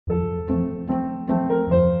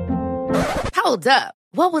Hold up.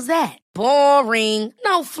 What was that? Boring.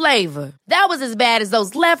 No flavor. That was as bad as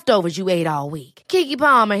those leftovers you ate all week. Keke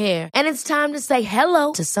Palmer here. And it's time to say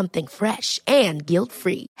hello to something fresh and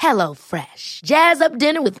guilt-free. Hello Fresh. Jazz up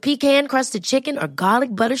dinner with pecan-crusted chicken or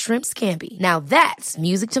garlic butter shrimp scampi. Now that's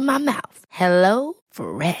music to my mouth. Hello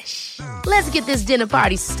Fresh. Let's get this dinner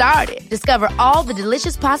party started. Discover all the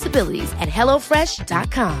delicious possibilities at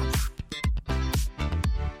hellofresh.com.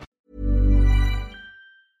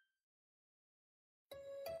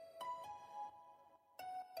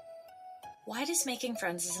 Why does making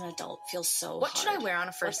friends as an adult feel so What hard? should I wear on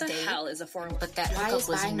a first date? What the hell is a formal? But that Why hookup is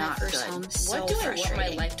was buying my not first good. home so What do I want my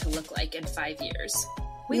frustrating? life to look like in 5 years?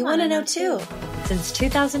 We want to know too. Since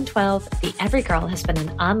 2012, the Every Girl has been an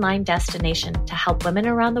online destination to help women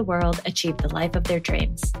around the world achieve the life of their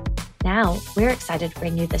dreams. Now, we're excited to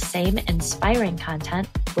bring you the same inspiring content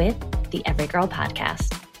with the Every Girl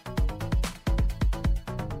podcast.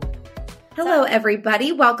 Hello,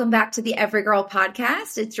 everybody. Welcome back to the Every Girl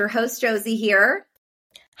podcast. It's your host, Josie, here.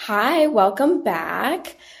 Hi, welcome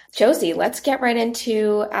back. Josie, let's get right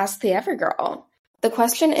into Ask the Every Girl. The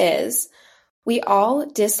question is, we all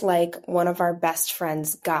dislike one of our best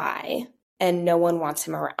friend's guy, and no one wants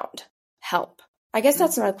him around. Help. I guess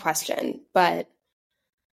that's not a question, but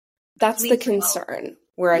that's the concern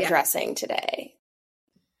we're addressing today.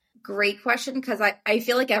 Great question, because I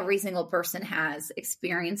feel like every single person has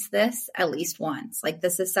experienced this at least once. Like,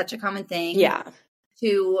 this is such a common thing. Yeah.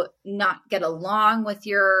 To not get along with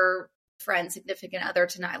your friend, significant other,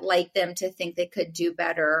 to not like them, to think they could do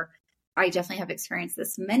better. I definitely have experienced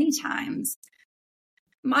this many times.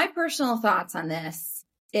 My personal thoughts on this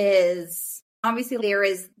is, obviously, there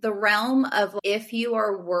is the realm of if you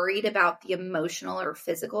are worried about the emotional or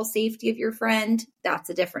physical safety of your friend,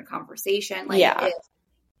 that's a different conversation. Like, if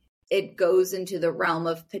it goes into the realm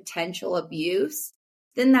of potential abuse,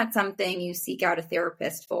 then that's something you seek out a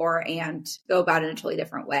therapist for and go about it in a totally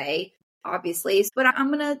different way, obviously. But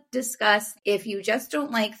I'm going to discuss if you just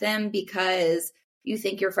don't like them because you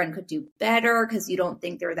think your friend could do better, because you don't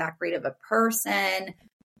think they're that great of a person.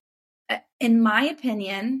 In my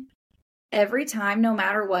opinion, every time, no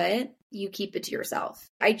matter what, you keep it to yourself.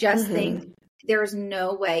 I just think there's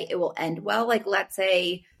no way it will end well. Like, let's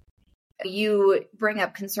say you bring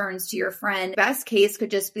up concerns to your friend. Best case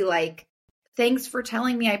could just be like, thanks for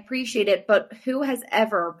telling me, I appreciate it. But who has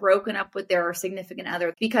ever broken up with their significant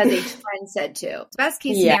other because a friend said to? Best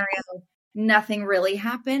case scenario, nothing really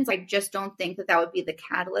happens. I just don't think that would be the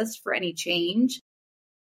catalyst for any change.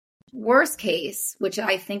 Worst case, which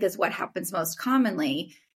I think is what happens most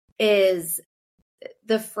commonly, is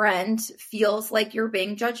the friend feels like you're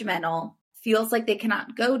being judgmental, feels like they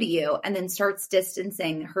cannot go to you, and then starts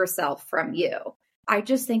distancing herself from you. I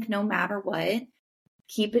just think no matter what,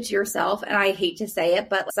 keep it to yourself. And I hate to say it,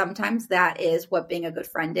 but sometimes that is what being a good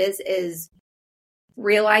friend is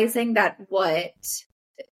realizing that what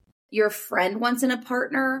your friend wants in a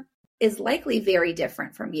partner is likely very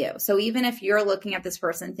different from you. So even if you're looking at this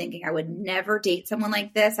person thinking, I would never date someone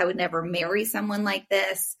like this, I would never marry someone like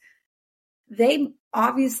this, they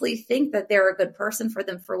obviously think that they're a good person for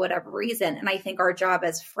them for whatever reason. And I think our job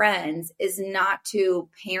as friends is not to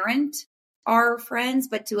parent our friends,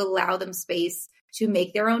 but to allow them space to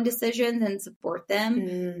make their own decisions and support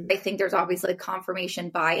them. I think there's obviously a confirmation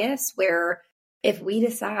bias where if we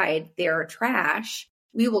decide they're trash,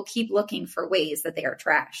 we will keep looking for ways that they are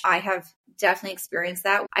trash. I have definitely experienced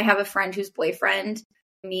that. I have a friend whose boyfriend,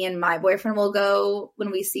 me and my boyfriend will go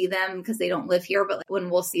when we see them because they don't live here, but when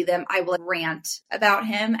we'll see them, I will rant about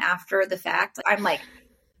him after the fact. I'm like,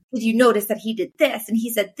 did you notice that he did this and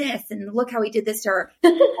he said this and look how he did this to her?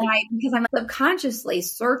 Because I'm subconsciously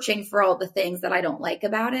searching for all the things that I don't like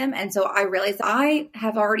about him. And so I realized I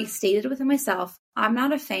have already stated within myself, I'm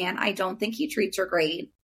not a fan. I don't think he treats her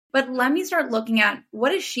great. But let me start looking at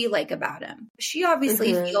what does she like about him? She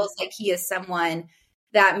obviously feels like he is someone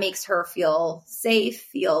that makes her feel safe,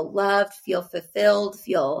 feel loved, feel fulfilled,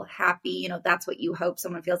 feel happy. You know, that's what you hope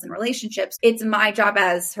someone feels in relationships. It's my job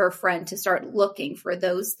as her friend to start looking for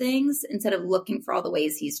those things instead of looking for all the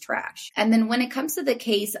ways he's trash. And then when it comes to the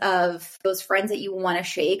case of those friends that you want to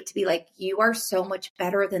shake, to be like, you are so much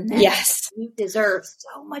better than them. Yes. You deserve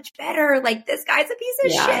so much better. Like, this guy's a piece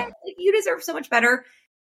of shit. Like, you deserve so much better.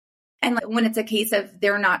 And like, when it's a case of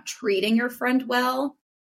they're not treating your friend well,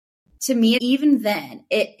 to me, even then,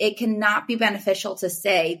 it cannot be beneficial to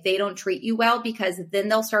say they don't treat you well, because then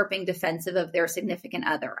they'll start being defensive of their significant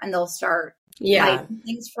other and they'll start hiding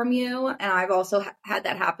things from you. And I've also had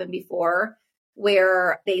that happen before,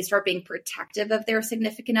 where they start being protective of their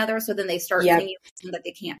significant other. So then they start letting you know that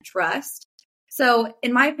they can't trust. So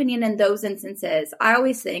in my opinion, in those instances, I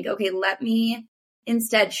always think, okay, let me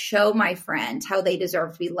instead show my friend how they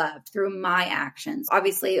deserve to be loved through my actions.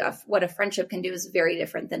 Obviously, what a friendship can do is very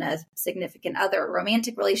different than a significant other. A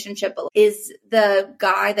romantic relationship is the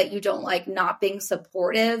guy that you don't like not being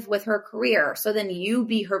supportive with her career. So then you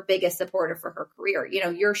be her biggest supporter for her career. You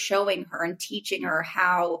know, you're showing her and teaching her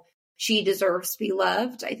how she deserves to be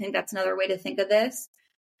loved. I think that's another way to think of this.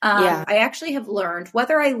 I actually have learned,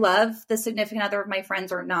 whether I love the significant other of my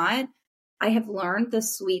friends or not, I have learned the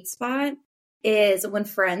sweet spot is when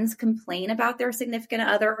friends complain about their significant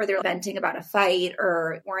other or they're venting about a fight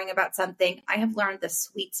or worrying about something. I have learned the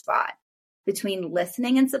sweet spot between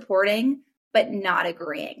listening and supporting, but not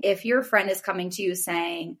agreeing. If your friend is coming to you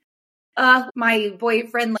saying, my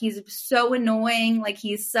boyfriend, he's so annoying, like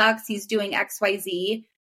he sucks, he's doing XYZ,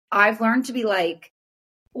 I've learned to be like,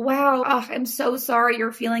 wow, I'm so sorry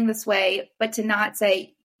you're feeling this way, but to not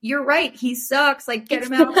say, you're right, he sucks, like get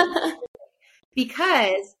him out.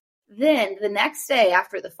 Because then the next day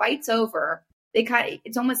after the fight's over,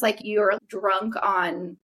 it's almost like you're drunk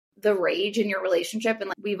on the rage in your relationship. And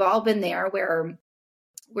like we've all been there where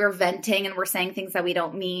we're venting and we're saying things that we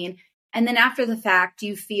don't mean. And then after the fact,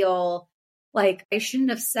 you feel like I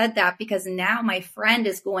shouldn't have said that because now my friend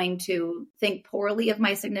is going to think poorly of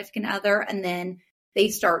my significant other. And then they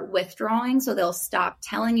start withdrawing. So they'll stop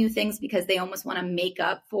telling you things because they almost want to make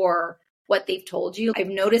up for what they've told you. I've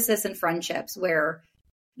noticed this in friendships where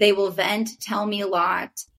they will vent, tell me a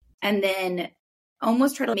lot, and then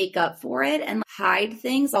almost try to make up for it and hide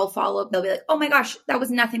things. I'll follow up. They'll be like, oh my gosh, that was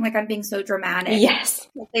nothing. Like I'm being so dramatic. Yes.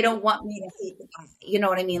 They don't want me to say that. You know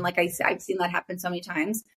what I mean? Like I've seen that happen so many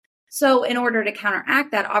times. So in order to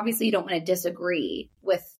counteract that, obviously you don't want to disagree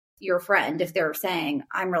with your friend if they're saying,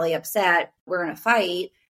 I'm really upset, we're in a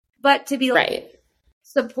fight. But to be like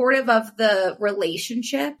supportive of the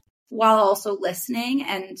relationship while also listening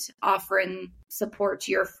and offering support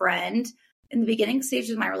to your friend. In the beginning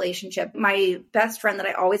stages of my relationship, my best friend that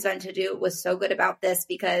I always wanted to do was so good about this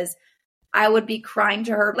because I would be crying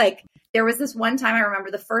to her. Like there was this one time I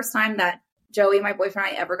remember the first time that Joey, my boyfriend,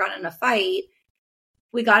 and I ever got in a fight.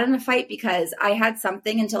 We got in a fight because I had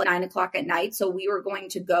something until 9:00 at night. So we were going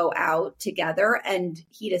to go out together and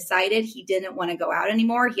he decided he didn't want to go out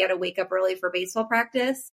anymore. He had to wake up early for baseball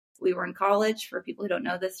practice. We were in college for people who don't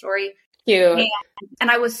know this story. Cute.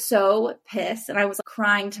 And I was so pissed and I was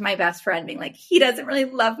crying to my best friend being like, he doesn't really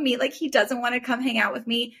love me. Like he doesn't want to come hang out with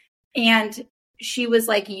me. And she was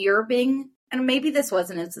like, you're being, and maybe this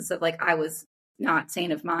was an instance of like, I was not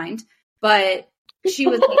sane of mind, but she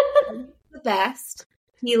was like, the best.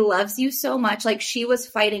 He loves you so much. Like she was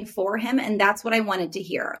fighting for him. And that's what I wanted to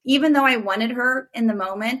hear. Even though I wanted her in the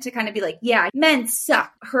moment to kind of be like, yeah, men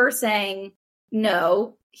suck. Her saying,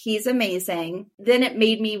 no, he's amazing. Then it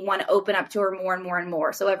made me want to open up to her more and more and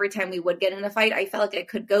more. So every time we would get in a fight, I felt like I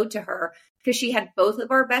could go to her because she had both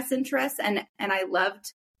of our best interests. And I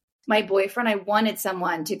loved my boyfriend. I wanted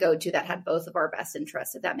someone to go to that had both of our best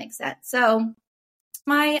interests, if that makes sense. So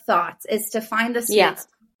my thoughts is to find the sweet spot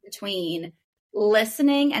between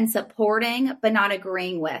listening and supporting, but not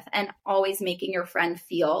agreeing with, and always making your friend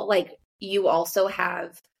feel like you also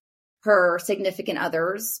have her significant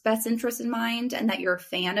other's best interest in mind and that you're a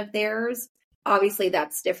fan of theirs. Obviously,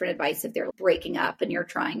 that's different advice if they're breaking up and you're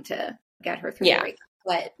trying to get her through the breakup.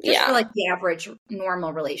 But just for like the average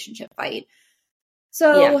normal relationship fight.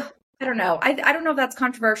 So I don't know. I don't know if that's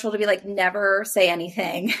controversial to be like, never say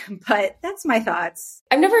anything, but that's my thoughts.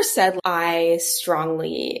 I've never said I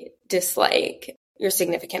strongly dislike your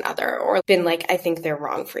significant other or been like, I think they're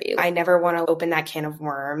wrong for you. I never want to open that can of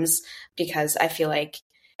worms because I feel like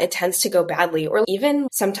it tends to go badly. Or even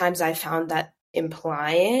sometimes I found that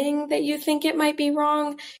implying that you think it might be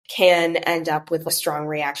wrong can end up with a strong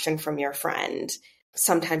reaction from your friend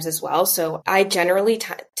sometimes as well. So I generally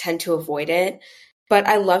tend to avoid it. But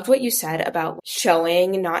I loved what you said about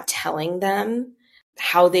showing, not telling them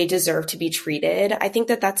how they deserve to be treated. I think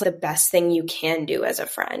that that's the best thing you can do as a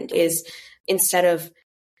friend is instead of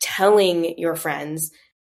telling your friends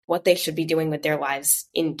what they should be doing with their lives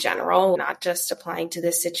in general, not just applying to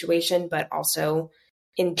this situation, but also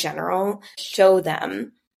in general, show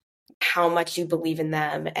them how much you believe in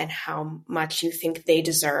them and how much you think they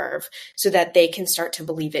deserve so that they can start to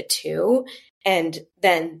believe it too. And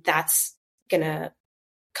then that's going to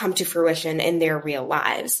come to fruition in their real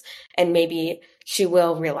lives. And maybe she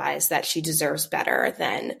will realize that she deserves better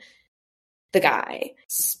than the guy.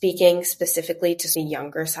 Speaking specifically to the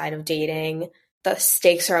younger side of dating, the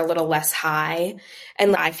stakes are a little less high.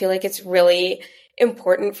 And I feel like it's really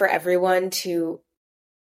important for everyone to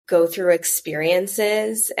go through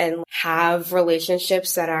experiences and have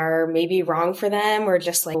relationships that are maybe wrong for them or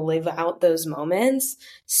just like live out those moments.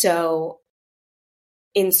 So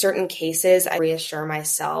in certain cases, I reassure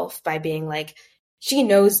myself by being like, she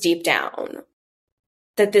knows deep down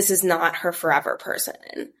that this is not her forever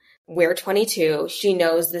person. We're 22. She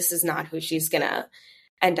knows this is not who she's going to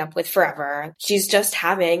end up with forever. She's just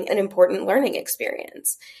having an important learning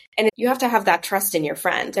experience. And you have to have that trust in your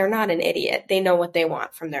friend. They're not an idiot. They know what they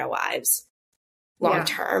want from their lives long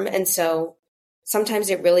term. And so sometimes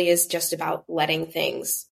it really is just about letting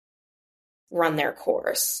things run their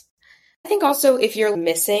course. I think also if you're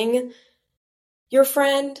missing your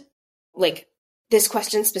friend, like this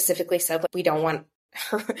question specifically said, like, we don't want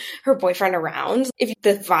her boyfriend around. If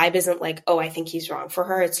the vibe isn't like, oh, I think he's wrong for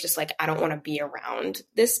her, it's just like, I don't want to be around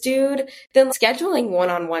this dude, then scheduling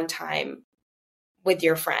one-on-one time with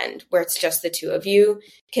your friend where it's just the two of you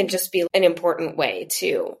can just be an important way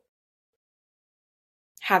to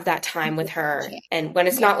have that time with her. And when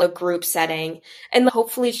it's not a group setting, and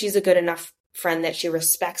hopefully she's a good enough friend that she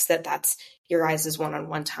respects that that's your guys'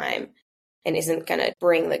 one-on-one time and isn't going to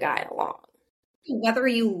bring the guy along. Whether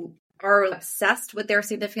you are obsessed with their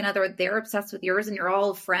significant other, they're obsessed with yours, and you're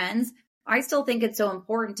all friends, I still think it's so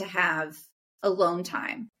important to have alone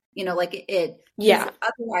time. You know, like it. Yeah.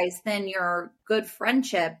 Otherwise, then your good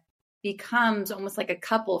friendship becomes almost like a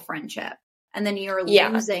couple friendship. And then you're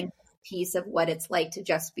losing a piece of what it's like to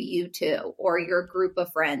just be you two or your group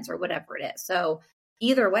of friends or whatever it is. So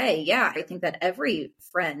either way, I think that every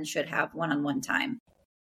friend should have one-on-one time.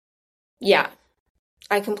 Yeah.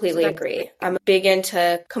 I completely agree. I'm big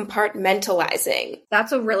into compartmentalizing.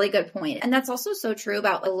 That's a really good point. And that's also so true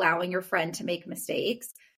about allowing your friend to make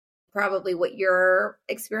mistakes. Probably what you're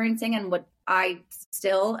experiencing and what I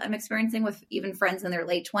still am experiencing with even friends in their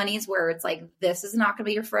late 20s, where it's like, this is not going to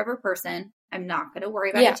be your forever person. I'm not going to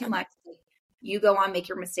worry about it too much. You go on, make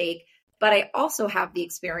your mistake. But I also have the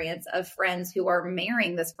experience of friends who are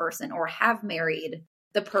marrying this person or have married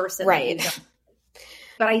the person. Right.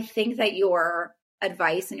 But I think that your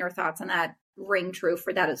advice and your thoughts on that ring true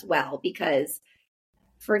for that as well. Because,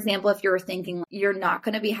 for example, if you're thinking you're not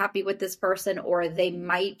going to be happy with this person, or they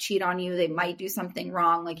might cheat on you, they might do something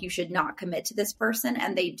wrong, like you should not commit to this person,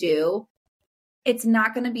 and they do, it's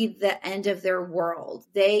not going to be the end of their world.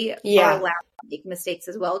 They are allowed to make mistakes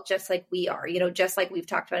as well, just like we are. You know, just like we've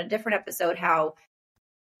talked about in a different episode, how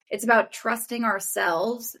it's about trusting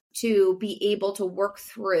ourselves to be able to work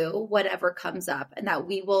through whatever comes up, and that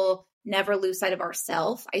we will never lose sight of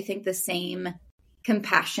ourselves. I think the same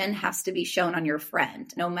compassion has to be shown on your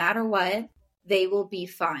friend. No matter what, they will be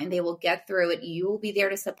fine. They will get through it. You will be there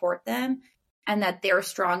to support them, and that they're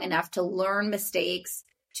strong enough to learn mistakes,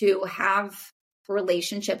 to have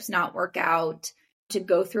relationships not work out, to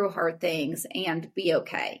go through hard things and be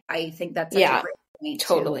okay. I think that's such a great point.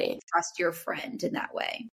 Totally. To trust your friend in that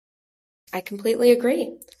way. I completely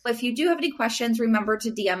agree. If you do have any questions, remember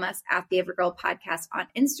to DM us at the Evergirl Podcast on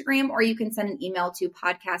Instagram, or you can send an email to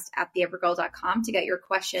podcast@theevergirl.com to get your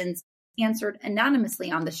questions answered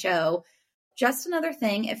anonymously on the show. Just another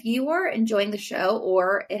thing, if you are enjoying the show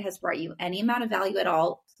or it has brought you any amount of value at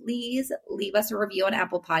all, please leave us a review on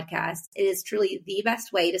Apple Podcasts. It is truly the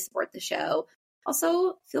best way to support the show.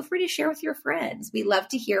 Also, feel free to share with your friends. We love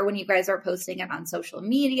to hear when you guys are posting it on social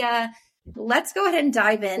media. Let's go ahead and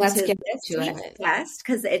dive into this week's guest,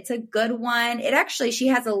 because it's a good one. She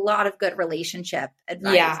has a lot of good relationship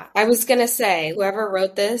advice. Yeah, I was going to say, whoever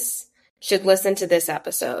wrote this should listen to this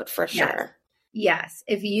episode for sure. Yes.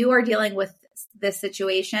 If you are dealing with this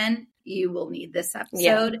situation, you will need this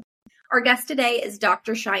episode. Yeah. Our guest today is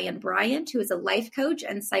Dr. Cheyenne Bryant, who is a life coach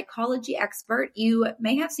and psychology expert. You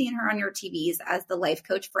may have seen her on your TVs as the life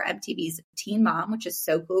coach for MTV's Teen Mom, which is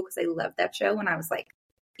so cool because I loved that show when I was like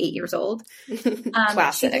 8 years old.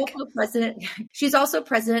 Classic. She's also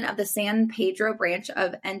president of the San Pedro branch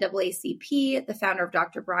of NAACP, the founder of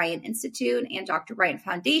Dr. Bryant Institute and Dr. Bryant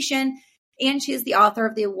Foundation, and she is the author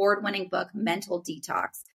of the award-winning book, Mental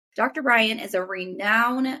Detox. Dr. Bryant is a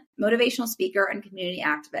renowned motivational speaker and community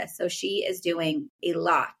activist, so she is doing a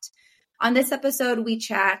lot. On this episode, we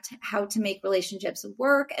chat how to make relationships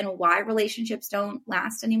work and why relationships don't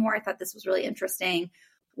last anymore. I thought this was really interesting.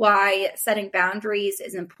 Why setting boundaries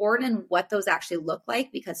is important and what those actually look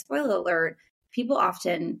like, because spoiler alert, people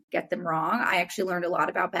often get them wrong. I actually learned a lot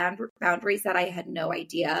about boundaries that I had no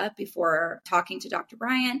idea before talking to Dr.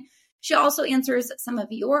 Bryant. She also answers some of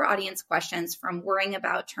your audience questions, from worrying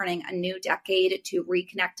about turning a new decade to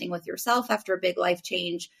reconnecting with yourself after a big life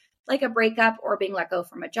change, like a breakup or being let go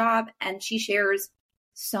from a job. And she shares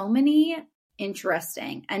so many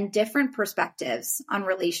interesting and different perspectives on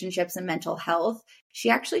relationships and mental health. She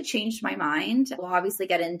actually changed my mind. We'll obviously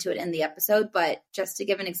get into it in the episode, but just to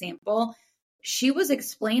give an example, she was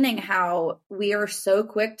explaining how we are so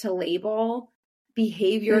quick to label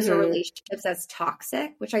behaviors or relationships as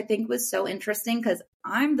toxic, which I think was so interesting because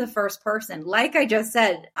I'm the first person, like I just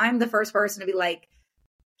said, I'm the first person to be like,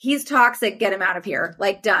 he's toxic, get him out of here.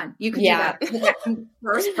 Like, done. You can do that. I'm the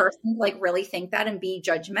first person to like really think that and be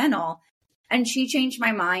judgmental. And she changed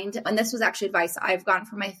my mind. And this was actually advice I've gotten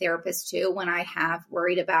from my therapist too, when I have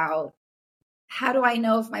worried about how do I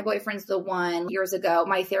know if my boyfriend's the one. Years ago,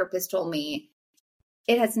 my therapist told me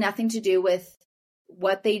it has nothing to do with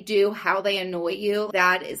what they do, how they annoy you.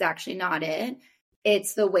 That is actually not it.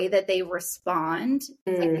 It's the way that they respond,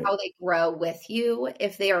 like how they grow with you,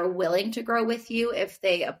 if they are willing to grow with you, if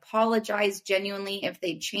they apologize genuinely, if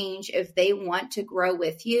they change, if they want to grow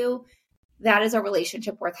with you. That is a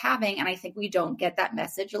relationship worth having. And I think we don't get that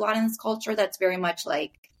message a lot in this culture. That's very much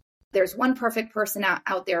like there's one perfect person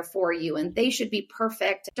out there for you and they should be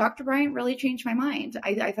perfect. Dr. Bryant really changed my mind.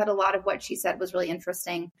 I thought a lot of what she said was really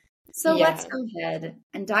interesting. So let's go ahead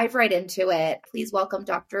and dive right into it. Please welcome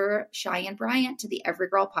Dr. Cheyenne Bryant to the Every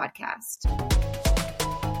Girl podcast.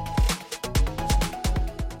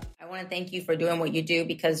 I want to thank you for doing what you do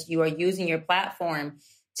because you are using your platform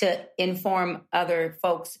to inform other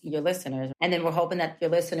folks, your listeners. And then we're hoping that your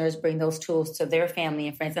listeners bring those tools to their family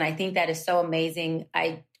and friends. And I think that is so amazing.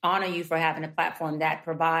 I honor you for having a platform that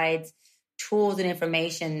provides tools and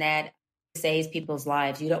information that saves people's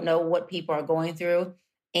lives. You don't know what people are going through.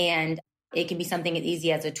 And it can be something as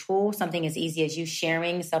easy as a tool, something as easy as you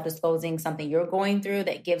sharing, self-disclosing something you're going through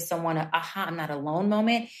that gives someone a, aha, I'm not alone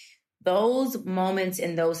moment. Those moments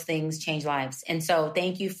and those things change lives. And so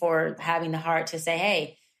thank you for having the heart to say,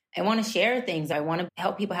 hey, I want to share things. I want to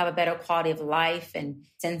help people have a better quality of life and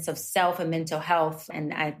sense of self and mental health.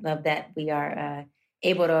 And I love that we are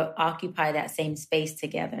able to occupy that same space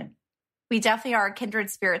together. We definitely are kindred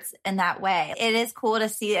spirits in that way. It is cool to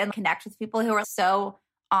see and connect with people who are so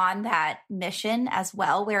on that mission as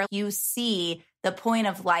well, where you see the point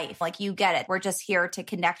of life, like you get it. We're just here to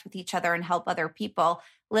connect with each other and help other people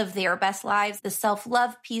live their best lives. The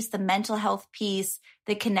self-love piece, the mental health piece,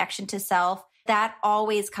 the connection to self, that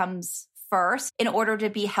always comes first in order to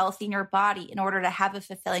be healthy in your body, in order to have a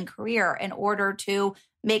fulfilling career, in order to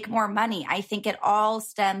make more money. I think it all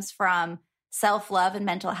stems from self-love and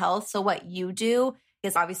mental health. So what you do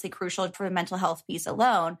is obviously crucial for the mental health piece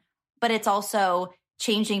alone, but it's also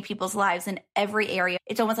changing people's lives in every area.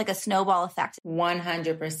 It's almost like a snowball effect.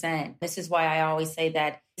 100%. This is why I always say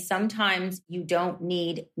that sometimes you don't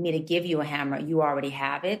need me to give you a hammer. You already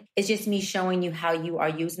have it. It's just me showing you how you are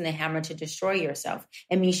using the hammer to destroy yourself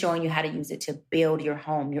and me showing you how to use it to build your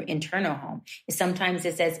home, your internal home. Sometimes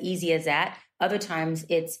it's as easy as that. Other times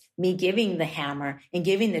it's me giving the hammer and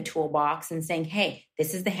giving the toolbox and saying, hey,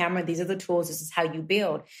 this is the hammer. These are the tools. This is how you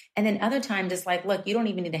build. And then other times it's like, look, you don't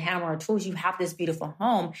even need a hammer or tools. You have this beautiful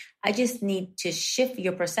home. I just need to shift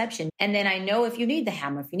your perception. And then I know if you need the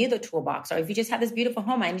hammer, if you need the toolbox, or if you just have this beautiful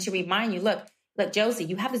home, I need to remind you, look, Josie,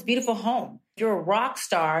 you have this beautiful home. You're a rock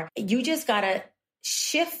star. You just got to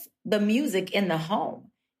shift the music in the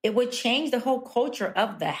home. It would change the whole culture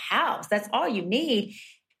of the house. That's all you need.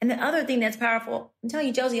 And the other thing that's powerful, I'm telling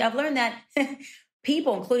you, Josie, I've learned that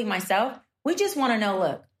people, including myself, we just want to know,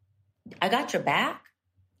 look, I got your back.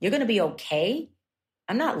 You're going to be okay.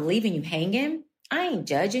 I'm not leaving you hanging. I ain't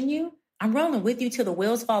judging you. I'm rolling with you till the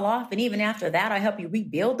wheels fall off. And even after that, I help you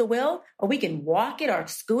rebuild the wheel, or we can walk it or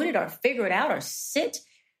scoot it or figure it out or sit.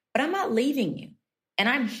 But I'm not leaving you. And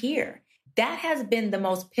I'm here. That has been the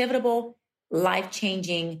most pivotal,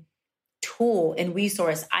 life-changing tool and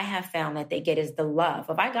resource I have found that they get is the love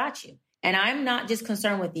of I got you. And I'm not just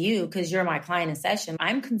concerned with you because you're my client in session.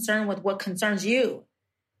 I'm concerned with what concerns you.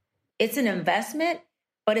 It's an investment,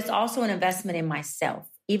 but it's also an investment in myself,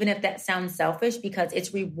 even if that sounds selfish, because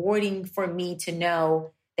it's rewarding for me to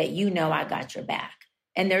know that you know I got your back.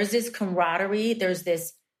 And there's this camaraderie, there's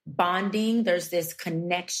this bonding, there's this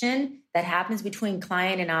connection that happens between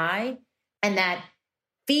client and I, and that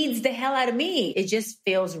feeds the hell out of me. It just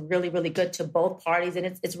feels really, really good to both parties. And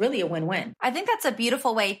it's really a win-win. I think that's a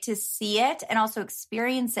beautiful way to see it and also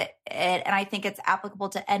experience it. And I think it's applicable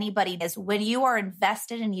to anybody is when you are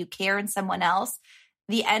invested and you care in someone else,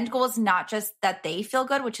 the end goal is not just that they feel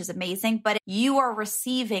good, which is amazing, but you are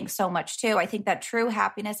receiving so much too. I think that true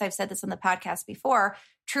happiness, I've said this on the podcast before,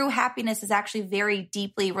 true happiness is actually very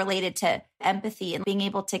deeply related to empathy, and being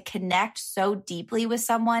able to connect so deeply with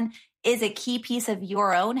someone is a key piece of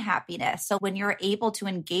your own happiness. So when you're able to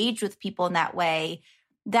engage with people in that way,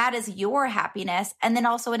 that is your happiness. And then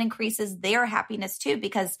also it increases their happiness too,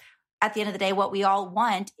 because at the end of the day, what we all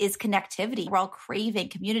want is connectivity. We're all craving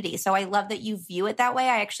community. So I love that you view it that way.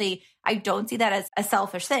 I don't see that as a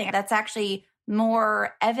selfish thing. That's actually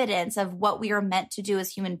more evidence of what we are meant to do as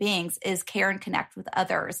human beings, is care and connect with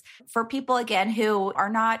others. For people, again, who are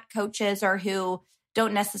not coaches or who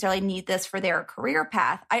don't necessarily need this for their career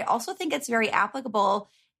path, I also think it's very applicable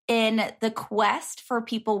in the quest for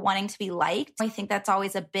people wanting to be liked. I think that's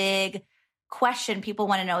always a big question people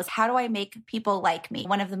want to know is, how do I make people like me?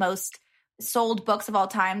 One of the most sold books of all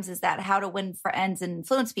times is that How to Win Friends and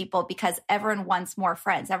Influence People, because everyone wants more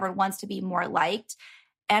friends. Everyone wants to be more liked.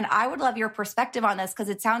 And I would love your perspective on this, because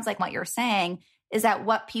it sounds like what you're saying is that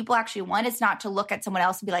what people actually want is not to look at someone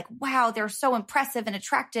else and be like, wow, they're so impressive and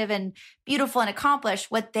attractive and beautiful and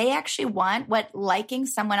accomplished. What they actually want, what liking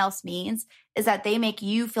someone else means, is that they make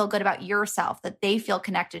you feel good about yourself, that they feel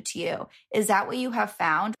connected to you. Is that what you have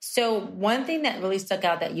found? So one thing that really stuck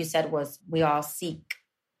out that you said was we all seek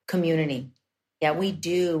community. Yeah, we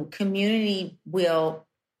do. Community will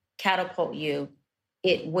catapult you.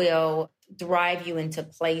 It will drive you into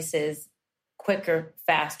places quicker,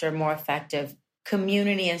 faster, more effective.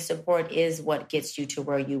 Community and support is what gets you to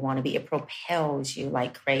where you want to be. It propels you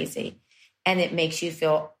like crazy. And it makes you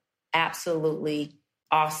feel absolutely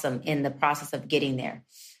awesome in the process of getting there.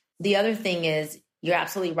 The other thing is, you're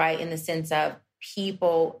absolutely right in the sense of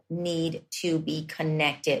people need to be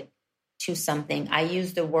connected to something. I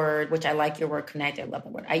use the word, which I like your word, connected. I love the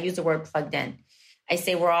word. I use the word plugged in. I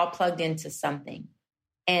say we're all plugged into something.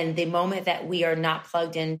 And the moment that we are not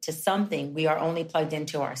plugged into something, we are only plugged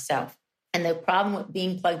into ourselves. And the problem with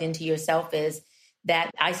being plugged into yourself is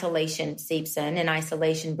that isolation seeps in, and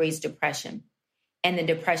isolation breeds depression. And the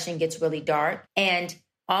depression gets really dark. And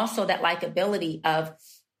also that likability of,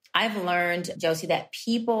 I've learned, Josie, that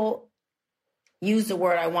people use the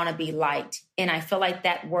word, I want to be liked. And I feel like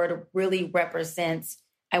that word really represents,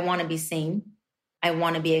 I want to be seen. I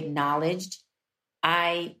want to be acknowledged.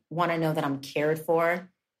 I want to know that I'm cared for.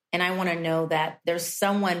 And I want to know that there's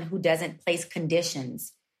someone who doesn't place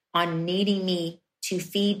conditions on needing me to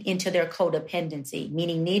feed into their codependency,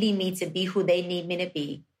 meaning needing me to be who they need me to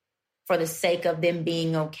be for the sake of them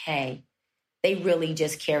being okay. They really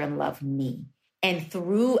just care and love me. And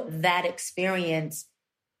through that experience,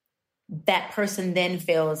 that person then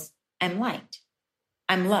feels, I'm liked,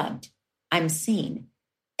 I'm loved, I'm seen.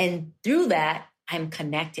 And through that, I'm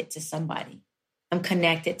connected to somebody. I'm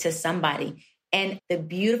connected to somebody. And the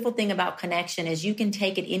beautiful thing about connection is you can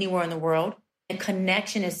take it anywhere in the world. And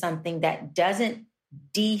connection is something that doesn't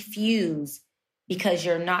diffuse because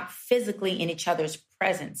you're not physically in each other's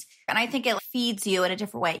presence. And I think it feeds you in a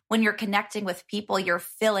different way. When you're connecting with people, you're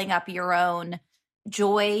filling up your own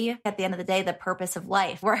joy. At the end of the day, the purpose of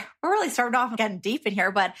life. We're really starting off getting deep in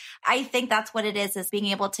here, but I think that's what it is being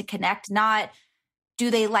able to connect, not do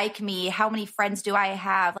they like me? How many friends do I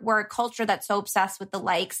have? We're a culture that's so obsessed with the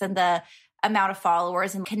likes and the amount of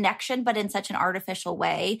followers and connection, but in such an artificial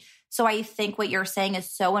way. So I think what you're saying is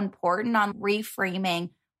so important on reframing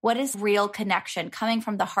what is real connection, coming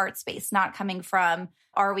from the heart space, not coming from,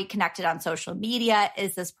 are we connected on social media?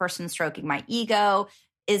 Is this person stroking my ego?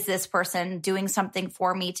 Is this person doing something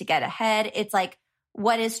for me to get ahead? It's like,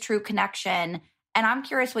 what is true connection? And I'm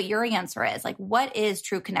curious what your answer is. Like, what is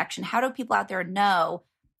true connection? How do people out there know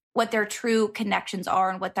what their true connections are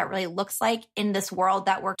and what that really looks like in this world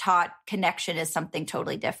that we're taught connection is something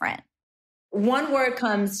totally different? One word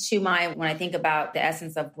comes to mind when I think about the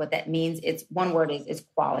essence of what that means. It's one word is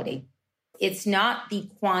quality. It's not the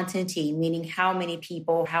quantity, meaning how many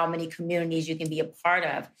people, how many communities you can be a part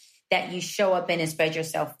of that you show up in and spread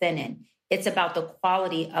yourself thin in. It's about the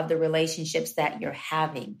quality of the relationships that you're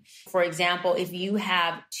having. For example, if you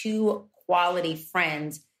have two quality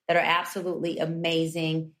friends that are absolutely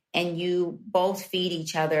amazing and you both feed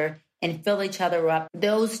each other and fill each other up,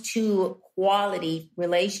 those two quality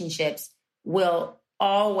relationships will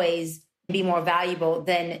always be more valuable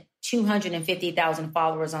than 250,000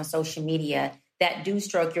 followers on social media that do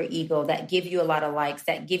stroke your ego, that give you a lot of likes,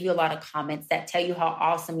 that give you a lot of comments, that tell you how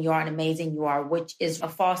awesome you are and amazing you are, which is a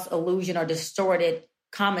false illusion or distorted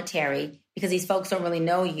commentary because these folks don't really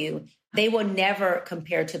know you. They will never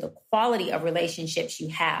compare to the quality of relationships you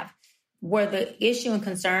have. Where the issue and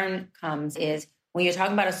concern comes is when you're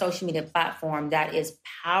talking about a social media platform that is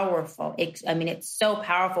powerful. It's so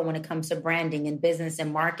powerful when it comes to branding and business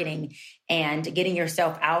and marketing and getting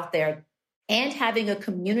yourself out there and having a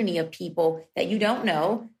community of people that you don't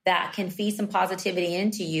know that can feed some positivity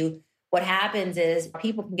into you. What happens is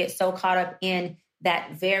people can get so caught up in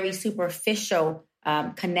that very superficial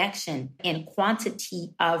connection and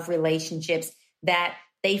quantity of relationships that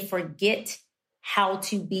they forget how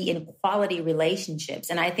to be in quality relationships.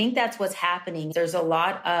 And I think that's what's happening. There's a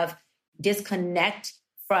lot of disconnect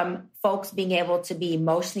from folks being able to be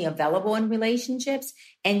emotionally available in relationships.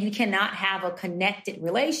 And you cannot have a connected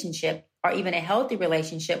relationship or even a healthy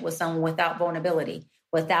relationship with someone without vulnerability,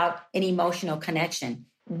 without an emotional connection.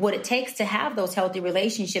 What it takes to have those healthy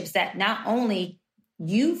relationships that not only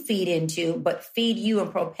you feed into, but feed you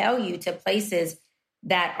and propel you to places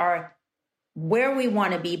that are where we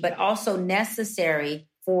want to be, but also necessary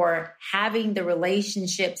for having the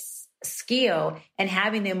relationships skill and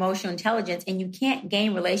having the emotional intelligence. And you can't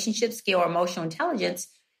gain relationship skill or emotional intelligence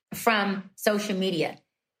from social media.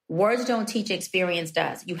 Words don't teach, experience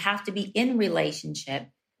does. You have to be in relationship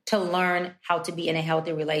to learn how to be in a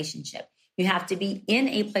healthy relationship. You have to be in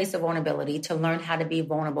a place of vulnerability to learn how to be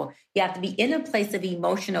vulnerable. You have to be in a place of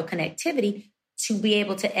emotional connectivity to be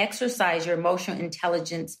able to exercise your emotional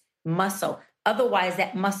intelligence muscle. Otherwise,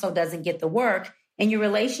 that muscle doesn't get the work. And your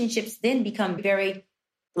relationships then become very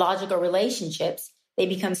logical relationships. They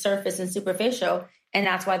become surface and superficial. And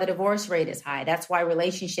that's why the divorce rate is high. That's why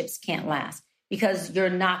relationships can't last, because you're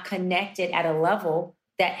not connected at a level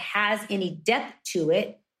that has any depth to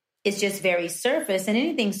it. It's just very surface, and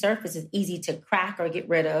anything surface is easy to crack or get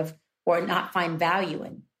rid of or not find value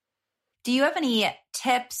in. Do you have any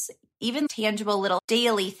tips, even tangible little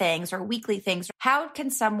daily things or weekly things? How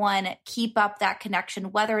can someone keep up that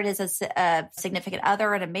connection, whether it is a significant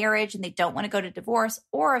other in a marriage and they don't want to go to divorce,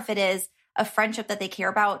 or if it is a friendship that they care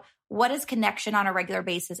about? What does connection on a regular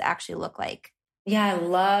basis actually look like? Yeah, I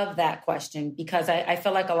love that question, because I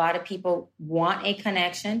feel like a lot of people want a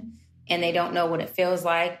connection and they don't know what it feels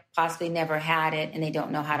like, possibly never had it, and they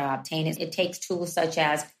don't know how to obtain it. It takes tools such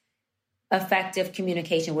as effective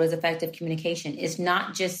communication. What is effective communication? It's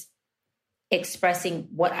not just expressing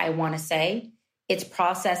what I want to say. It's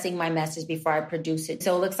processing my message before I produce it.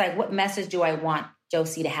 So it looks like, what message do I want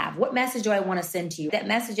Josie to have? What message do I want to send to you? That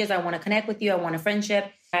message is, I want to connect with you. I want a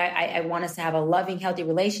friendship. I want us to have a loving, healthy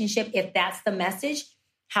relationship. If that's the message,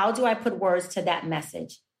 how do I put words to that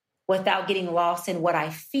message without getting lost in what I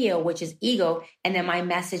feel, which is ego, and then my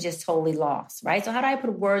message is totally lost, right? So how do I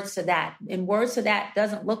put words to that? And words to that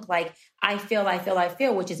doesn't look like I feel,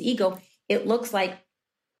 which is ego. It looks like,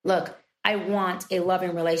 look, I want a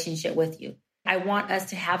loving relationship with you. I want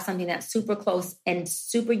us to have something that's super close and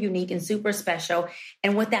super unique and super special.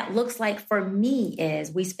 And what that looks like for me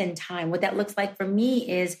is we spend time. What that looks like for me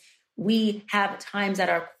is we have times that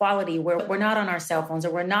are quality where we're not on our cell phones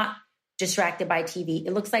or we're not distracted by TV.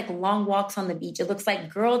 It looks like long walks on the beach. It looks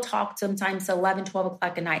like girl talk sometimes till 11, 12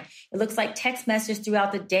 o'clock at night. It looks like text messages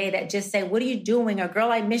throughout the day that just say, what are you doing? Or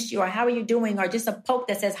girl, I missed you. Or how are you doing? Or just a poke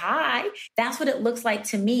that says, hi. That's what it looks like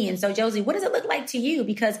to me. And so Josie, what does it look like to you?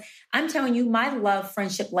 Because I'm telling you my love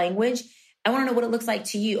friendship language. I want to know what it looks like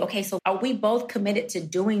to you. Okay, so are we both committed to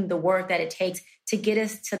doing the work that it takes to get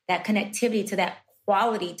us to that connectivity, to that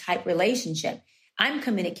quality type relationship? I'm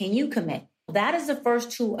committed. Can you commit? That is the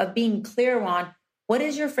first tool of being clear on, what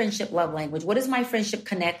is your friendship love language? What is my friendship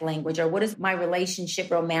connect language? Or what is my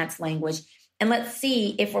relationship romance language? And let's see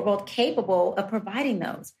if we're both capable of providing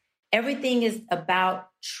those. Everything is about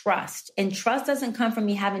trust. And trust doesn't come from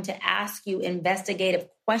me having to ask you investigative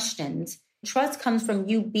questions. Trust comes from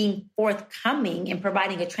you being forthcoming and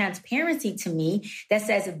providing a transparency to me that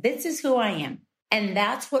says, this is who I am. And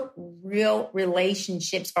that's what real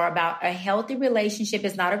relationships are about. A healthy relationship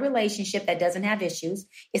is not a relationship that doesn't have issues.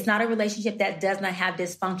 It's not a relationship that does not have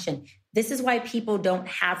dysfunction. This is why people don't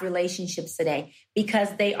have relationships today, because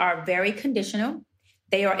they are very conditional.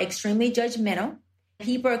 They are extremely judgmental.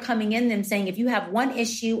 People are coming in and saying, if you have one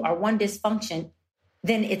issue or one dysfunction,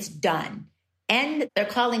 then it's done. And they're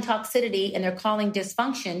calling toxicity and they're calling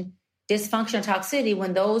dysfunction or toxicity,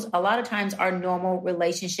 when those a lot of times are normal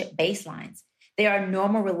relationship baselines. They are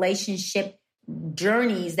normal relationship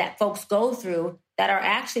journeys that folks go through that are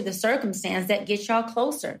actually the circumstance that gets y'all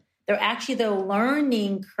closer. They're actually the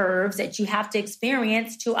learning curves that you have to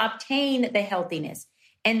experience to obtain the healthiness.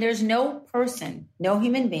 And there's no person, no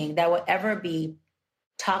human being that will ever be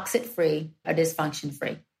toxic free or dysfunction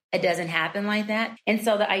free. It doesn't happen like that. And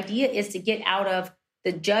so the idea is to get out of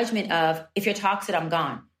the judgment of, if you're toxic, I'm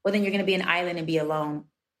gone. Well, then you're going to be an island and be alone.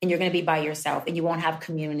 And you're going to be by yourself and you won't have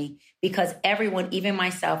community, because everyone, even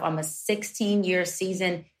myself, I'm a 16-year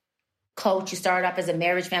seasoned coach who started off as a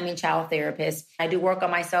marriage, family, and child therapist. I do work on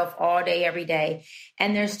myself all day, every day.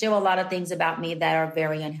 And there's still a lot of things about me that are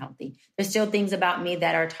very unhealthy. There's still things about me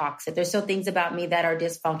that are toxic. There's still things about me that are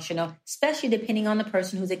dysfunctional, especially depending on the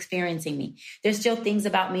person who's experiencing me. There's still things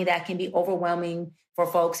about me that can be overwhelming for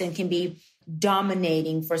folks and can be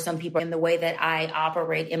dominating for some people in the way that I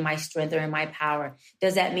operate in my strength or in my power.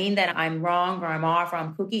 Does that mean that I'm wrong or I'm off or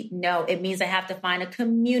I'm kooky? No, it means I have to find a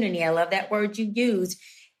community. I love that word you used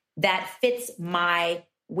that fits my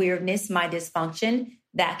weirdness, my dysfunction,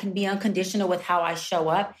 that can be unconditional with how I show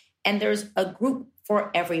up. And there's a group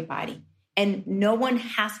for everybody. And no one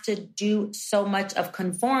has to do so much of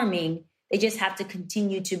conforming. They just have to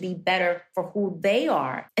continue to be better for who they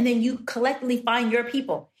are. And then you collectively find your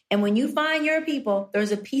people. And when you find your people,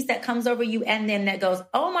 there's a peace that comes over you and then that goes,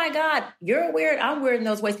 oh my God, you're weird. I'm weird in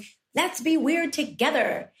those ways. Let's be weird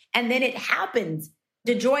together. And then it happens.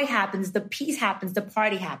 The joy happens. The peace happens. The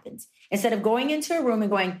party happens. Instead of going into a room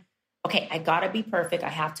and going, okay, I got to be perfect. I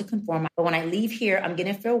have to conform. But when I leave here, I'm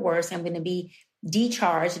going to feel worse. I'm going to be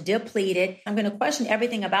decharged, depleted. I'm going to question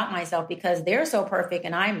everything about myself because they're so perfect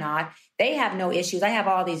and I'm not. They have no issues. I have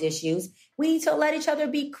all these issues. We need to let each other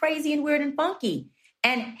be crazy and weird and funky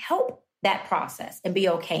and help that process and be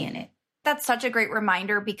okay in it. That's such a great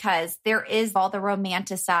reminder because there is all the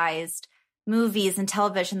romanticized movies and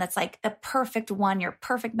television that's like a perfect one, your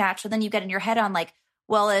perfect match. So then you get in your head on like,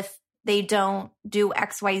 well, if they don't do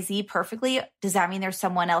XYZ perfectly, does that mean there's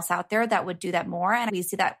someone else out there that would do that more? And we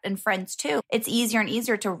see that in friends too. It's easier and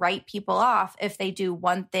easier to write people off if they do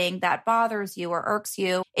one thing that bothers you or irks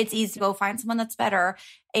you. It's easy to go find someone that's better.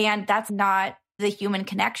 And that's not the human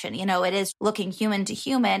connection. You know, it is looking human to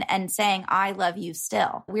human and saying, I love you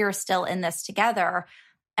still. We are still in this together.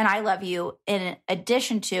 And I love you in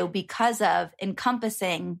addition to, because of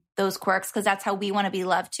encompassing those quirks, because that's how we want to be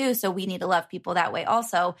loved too. So we need to love people that way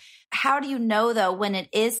also. How do you know though, when it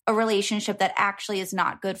is a relationship that actually is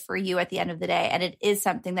not good for you at the end of the day, and it is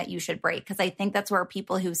something that you should break? Because I think that's where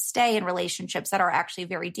people who stay in relationships that are actually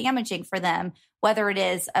very damaging for them, whether it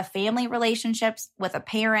is a family relationships with a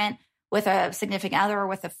parent, with a significant other, or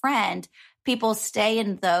with a friend, people stay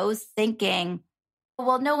in those thinking,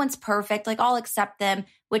 well, no one's perfect. Like I'll accept them,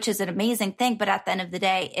 which is an amazing thing. But at the end of the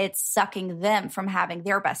day, it's sucking them from having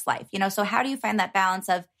their best life. You know, so how do you find that balance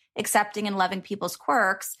of accepting and loving people's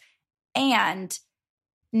quirks and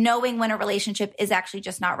knowing when a relationship is actually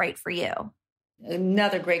just not right for you?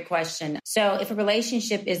 Another great question. So if a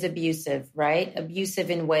relationship is abusive, right? Abusive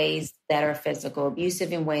in ways that are physical,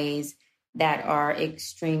 abusive in ways that are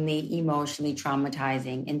extremely emotionally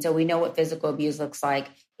traumatizing. And so we know what physical abuse looks like.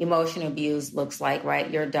 Emotional abuse looks like, right?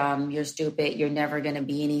 You're dumb, you're stupid, you're never going to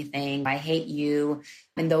be anything. I hate you.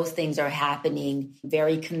 And those things are happening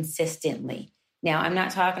very consistently. Now, I'm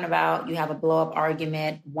not talking about you have a blow up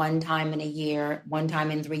argument one time in a year, one time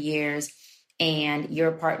in 3 years, and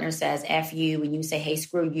your partner says, F you, and you say, hey,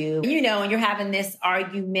 screw you. You know, and you're having this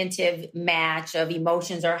argumentative match of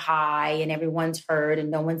emotions are high and everyone's hurt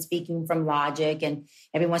and no one's speaking from logic and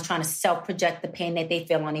everyone's trying to self-project the pain that they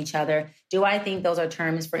feel on each other. Do I think those are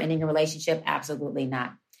terms for ending a relationship? Absolutely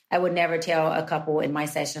not. I would never tell a couple in my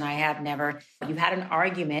session, I have never. You've had an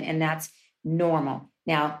argument and that's normal.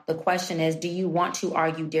 Now, the question is, do you want to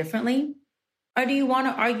argue differently? Or do you want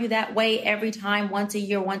to argue that way every time, once a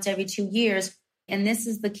year, once every 2 years? And this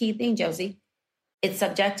is the key thing, Josie. It's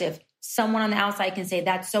subjective. Someone on the outside can say,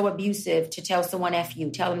 that's so abusive to tell someone F you,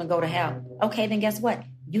 tell them to go to hell. Okay, then guess what?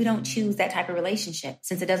 You don't choose that type of relationship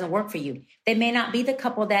since it doesn't work for you. They may not be the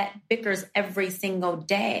couple that bickers every single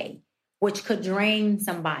day, which could drain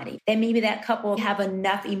somebody. Then maybe that couple have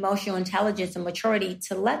enough emotional intelligence and maturity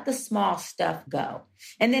to let the small stuff go.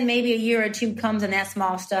 And then maybe a year or two comes and that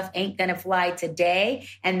small stuff ain't going to fly today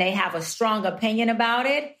and they have a strong opinion about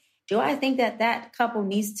it. Do I think that that couple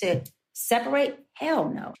needs to separate? Hell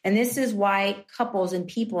no. And this is why couples and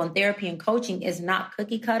people in therapy and coaching is not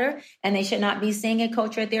cookie cutter. And they should not be seeing a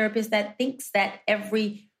coach or a therapist that thinks that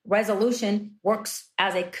every resolution works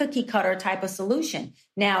as a cookie cutter type of solution.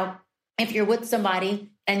 Now, if you're with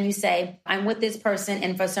somebody and you say, I'm with this person,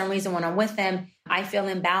 and for some reason when I'm with them, I feel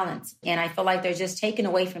imbalanced and I feel like they're just taken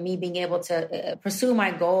away from me being able to pursue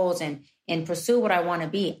my goals and pursue what I want to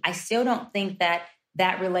be. I still don't think that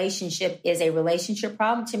that relationship is a relationship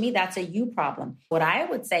problem. To me, that's a you problem. What I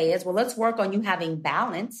would say is, well, let's work on you having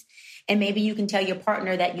balance. And maybe you can tell your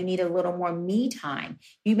partner that you need a little more me time.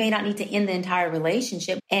 You may not need to end the entire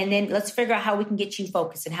relationship. And then let's figure out how we can get you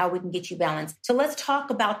focused and how we can get you balanced. So let's talk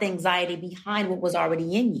about the anxiety behind what was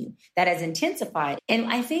already in you that has intensified. And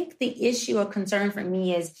I think the issue or concern for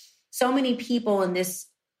me is so many people in this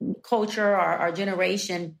culture, our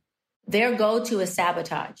generation, their go-to is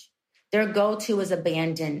sabotage. Their go-to is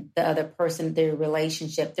abandon the other person, their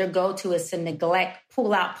relationship. Their go-to is to neglect, pull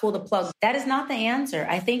the plug. That is not the answer.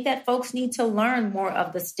 I think that folks need to learn more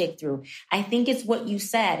of the stick through. I think it's what you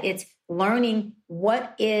said. It's learning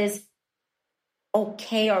what is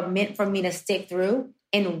okay or meant for me to stick through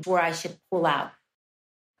and where I should pull out.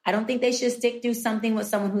 I don't think they should stick through something with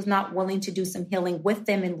someone who's not willing to do some healing with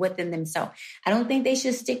them and within themselves. I don't think they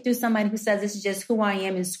should stick through somebody who says, this is just who I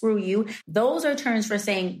am and screw you. Those are terms for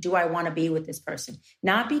saying, do I want to be with this person?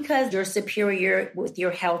 Not because you're superior with your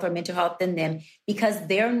health or mental health than them, because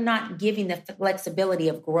they're not giving the flexibility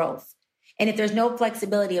of growth. And if there's no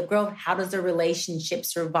flexibility of growth, how does the relationship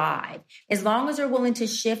survive? As long as they're willing to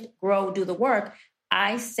shift, grow, do the work,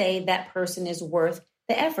 I say that person is worth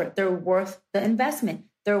the effort. They're worth the investment.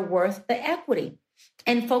 They're worth the equity.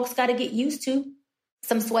 And folks got to get used to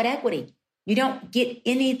some sweat equity. You don't get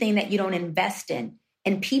anything that you don't invest in.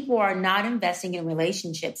 And people are not investing in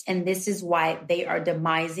relationships. And this is why they are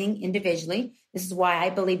demising individually. This is why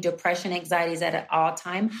I believe depression, anxiety is at an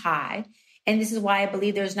all-time high. And this is why I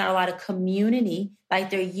believe there's not a lot of community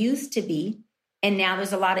like there used to be. And now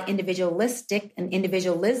there's a lot of individualistic and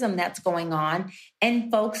individualism that's going on.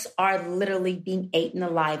 And folks are literally being eaten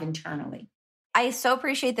alive internally. I so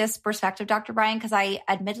appreciate this perspective, Dr. Bryant, because I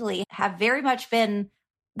admittedly have very much been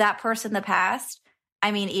that person in the past.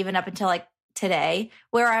 I mean, even up until like today,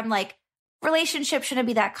 where I'm like, relationships shouldn't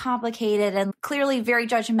be that complicated and clearly very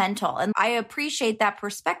judgmental. And I appreciate that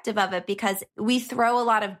perspective of it because we throw a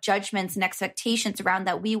lot of judgments and expectations around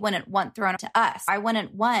that we wouldn't want thrown to us. I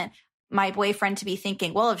wouldn't want my boyfriend to be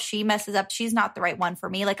thinking, well, if she messes up, she's not the right one for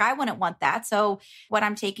me. Like, I wouldn't want that. So what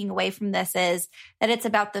I'm taking away from this is that it's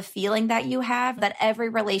about the feeling that you have, that every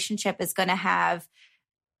relationship is going to have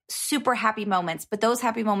super happy moments, but those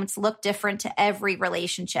happy moments look different to every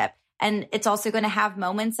relationship. And it's also going to have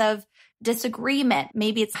moments of disagreement.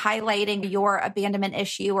 Maybe it's highlighting your abandonment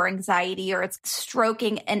issue or anxiety, or it's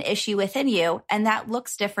stroking an issue within you. And that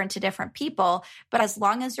looks different to different people. But as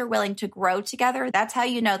long as you're willing to grow together, that's how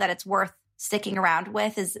you know that it's worth sticking around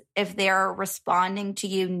with, is if they're responding to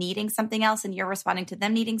you needing something else and you're responding to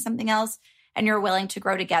them needing something else and you're willing to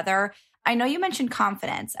grow together. I know you mentioned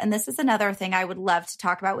confidence, and this is another thing I would love to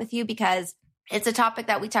talk about with you because it's a topic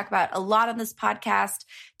that we talk about a lot on this podcast.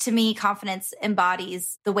 To me, confidence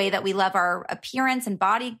embodies the way that we love our appearance and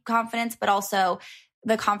body confidence, but also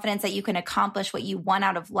the confidence that you can accomplish what you want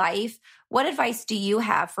out of life. What advice do you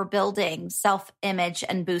have for building self-image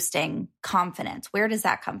and boosting confidence? Where does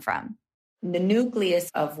that come from? The nucleus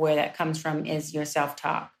of where that comes from is your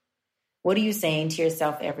self-talk. What are you saying to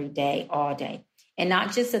yourself every day, all day? And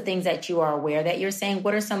not just the things that you are aware that you're saying.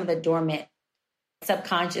 What are some of the dormant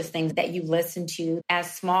subconscious things that you listen to,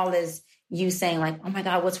 as small as you saying like, oh my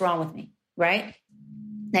God, what's wrong with me, right?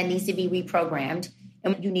 That needs to be reprogrammed.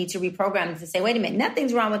 And you need to reprogram to say, wait a minute,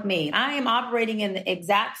 nothing's wrong with me. I am operating in the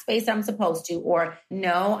exact space I'm supposed to. Or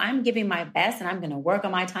no, I'm giving my best and I'm going to work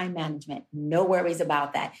on my time management. No worries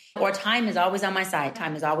about that. Or time is always on my side.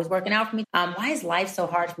 Time is always working out for me. Why is life so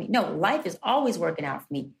hard for me? No, life is always working out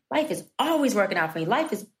for me. Life is always working out for me.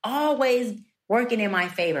 Life is always working in my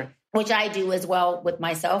favor, which I do as well with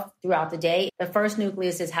myself throughout the day. The first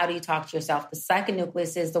nucleus is how do you talk to yourself? The second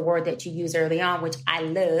nucleus is the word that you use early on, which I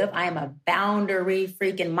love. I am a boundary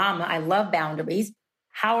freaking mama. I love boundaries.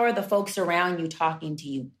 How are the folks around you talking to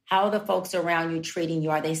you? How are the folks around you treating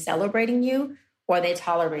you? Are they celebrating you or are they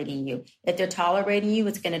tolerating you? If they're tolerating you,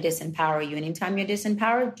 it's going to disempower you. And anytime you're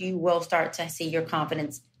disempowered, you will start to see your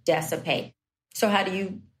confidence dissipate. So how do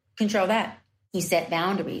you control that? You set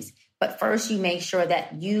boundaries. But first, you make sure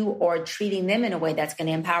that you are treating them in a way that's going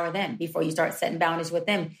to empower them before you start setting boundaries with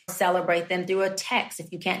them. Celebrate them through a text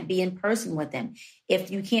if you can't be in person with them. If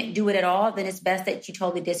you can't do it at all, then it's best that you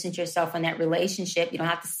totally distance yourself from that relationship. You don't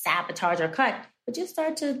have to sabotage or cut, but just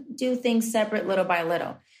start to do things separate little by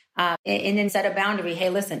little. And then set a boundary. Hey,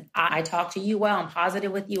 listen, I talk to you well. I'm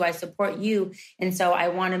positive with you. I support you. And so I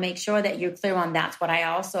want to make sure that you're clear on that's what I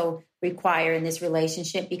also require in this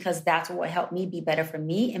relationship, because that's what will help me be better for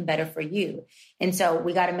me and better for you. And so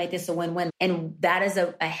we got to make this a win-win. And that is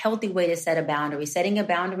a healthy way to set a boundary. Setting a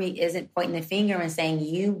boundary isn't pointing the finger and saying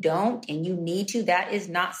you don't and you need to. That is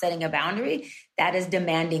not setting a boundary. That is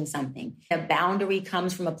demanding something. A boundary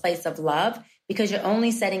comes from a place of love, because you're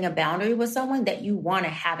only setting a boundary with someone that you want to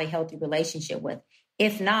have a healthy relationship with.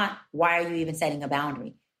 If not, why are you even setting a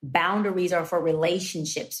boundary? Boundaries are for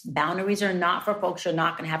relationships. Boundaries are not for folks you're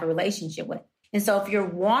not going to have a relationship with. And so if you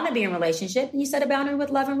want to be in a relationship, then you set a boundary with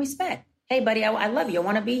love and respect. Hey, buddy, I love you. I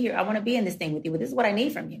want to be here. I want to be in this thing with you. This is what I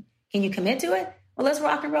need from you. Can you commit to it? Well, let's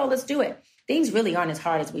rock and roll. Let's do it. Things really aren't as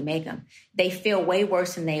hard as we make them. They feel way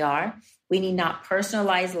worse than they are. We need not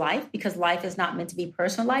personalize life, because life is not meant to be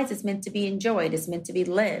personalized. It's meant to be enjoyed. It's meant to be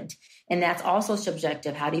lived. And that's also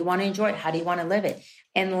subjective. How do you want to enjoy it? How do you want to live it?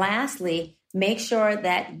 And lastly, make sure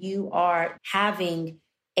that you are having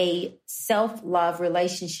a self-love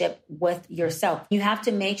relationship with yourself. You have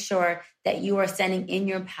to make sure that you are standing in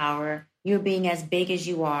your power. You're being as big as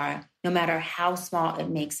you are, no matter how small it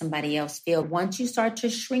makes somebody else feel. Once you start to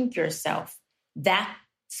shrink yourself, that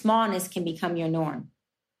smallness can become your norm.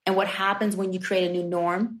 And what happens when you create a new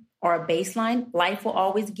norm or a baseline, life will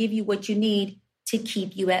always give you what you need to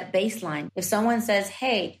keep you at baseline. If someone says,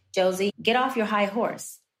 hey, Josie, get off your high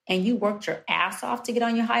horse, and you worked your ass off to get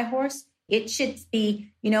on your high horse, it should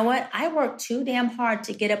be, you know what? I worked too damn hard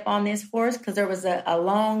to get up on this horse because there was a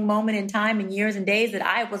long moment in time and years and days that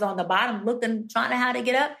I was on the bottom looking, trying to how to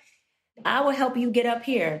get up. I will help you get up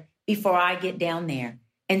here before I get down there.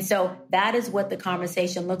 And so that is what the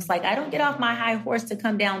conversation looks like. I don't get off my high horse to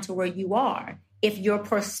come down to where you are. If your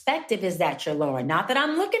perspective is that you're lower, not that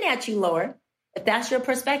I'm looking at you lower, if that's your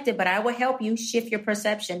perspective, but I will help you shift your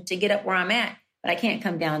perception to get up where I'm at. But I can't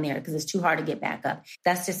come down there because it's too hard to get back up.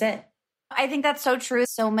 That's just it. I think that's so true.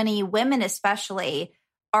 So many women especially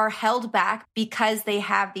are held back because they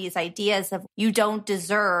have these ideas of you don't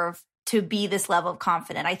deserve to be this level of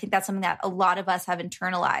confident. I think that's something that a lot of us have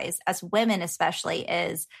internalized as women, especially,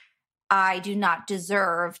 is I do not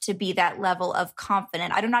deserve to be that level of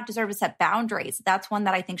confident. I do not deserve to set boundaries. That's one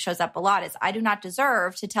that I think shows up a lot is I do not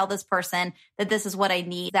deserve to tell this person that this is what I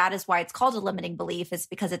need. That is why it's called a limiting belief. It's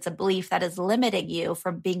because it's a belief that is limiting you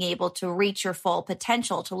from being able to reach your full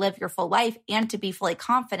potential, to live your full life, and to be fully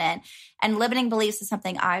confident. And limiting beliefs is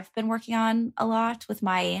something I've been working on a lot with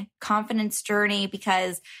my confidence journey,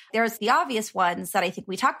 because there's the obvious ones that I think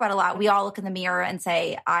we talk about a lot. We all look in the mirror and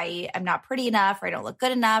say, I am not pretty enough, or I don't look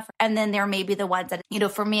good enough. And then there may be the ones that,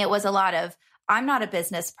 for me, it was a lot of, I'm not a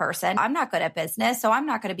business person. I'm not good at business, so I'm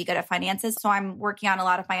not going to be good at finances. So I'm working on a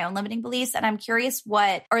lot of my own limiting beliefs. And I'm curious,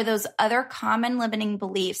 what are those other common limiting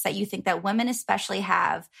beliefs that you think that women especially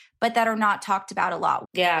have, but that are not talked about a lot?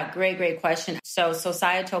 Yeah, great question. So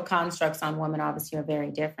societal constructs on women obviously are very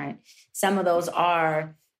different. Some of those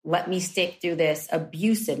are, let me stick through this,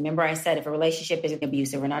 abusive. Remember I said if a relationship is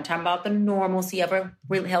abusive, we're not talking about the normalcy of a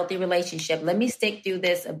healthy relationship. Let me stick through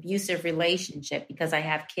this abusive relationship because I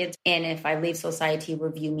have kids. And if I leave, society will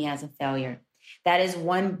view me as a failure. That is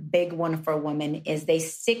one big one for women, is they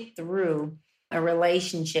stick through a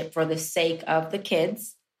relationship for the sake of the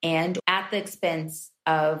kids and at the expense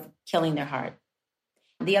of killing their heart.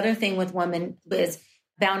 The other thing with women is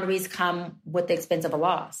boundaries come with the expense of a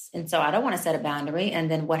loss. And so I don't want to set a boundary.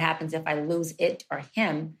 And then what happens if I lose it or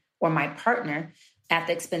him or my partner at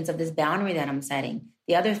the expense of this boundary that I'm setting?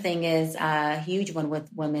 The other thing is a huge one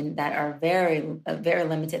with women that are very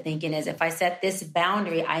limited thinking is if I set this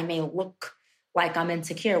boundary, I may look like I'm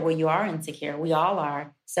insecure. Well, you are insecure. We all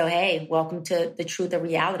are. So, hey, welcome to the truth of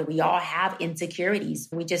reality. We all have insecurities.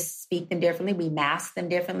 We just speak them differently. We mask them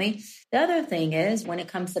differently. The other thing is when it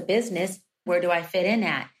comes to business, where do I fit in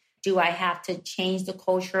at? Do I have to change the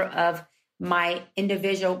culture of my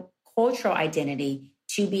individual cultural identity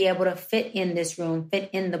to be able to fit in this room, fit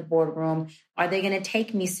in the boardroom? Are they going to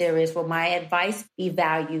take me serious? Will my advice be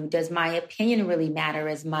valued? Does my opinion really matter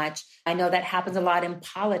as much? I know that happens a lot in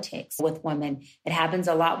politics with women. It happens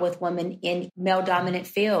a lot with women in male-dominant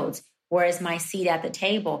fields. Where is my seat at the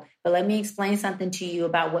table? But let me explain something to you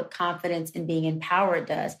about what confidence and being empowered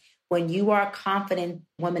does. When you are a confident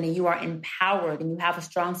woman and you are empowered and you have a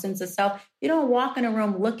strong sense of self, you don't walk in a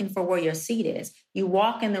room looking for where your seat is. You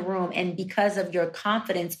walk in the room, and because of your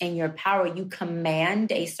confidence and your power, you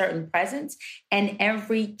command a certain presence, and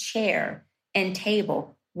every chair and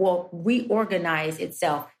table will reorganize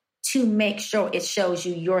itself to make sure it shows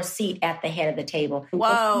you your seat at the head of the table.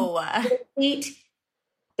 Whoa.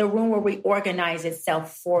 The room will reorganize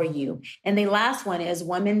itself for you. And the last one is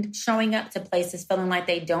women showing up to places feeling like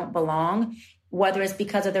they don't belong, whether it's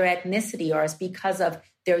because of their ethnicity or it's because of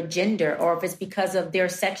their gender, or if it's because of their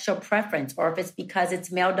sexual preference, or if it's because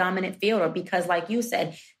it's male-dominant field, or because, like you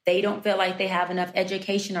said, they don't feel like they have enough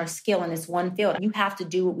education or skill in this one field. You have to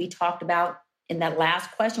do what we talked about in that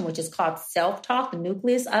last question, which is called self-talk, the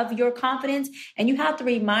nucleus of your confidence. And you have to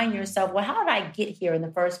remind yourself, well, how did I get here in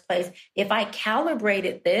the first place? If I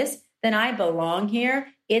calibrated this, then I belong here.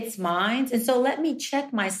 It's mine. And so let me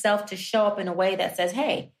check myself to show up in a way that says,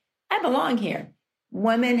 hey, I belong here.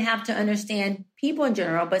 Women have to understand, people in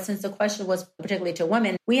general, but since the question was particularly to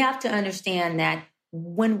women, we have to understand that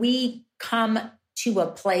when we come to a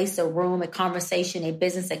place, a room, a conversation, a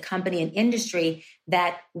business, a company, an industry,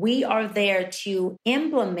 that we are there to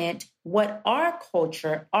implement what our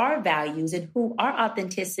culture, our values, and who our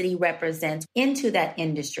authenticity represents into that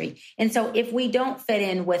industry. And so if we don't fit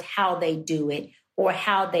in with how they do it or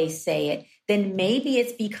how they say it, then maybe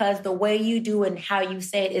it's because the way you do and how you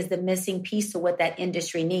say it is the missing piece to what that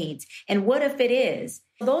industry needs. And what if it is?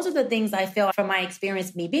 Those are the things I feel from my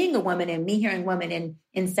experience, me being a woman and me hearing women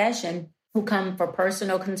in session who come for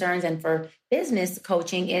personal concerns and for business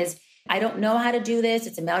coaching is, I don't know how to do this.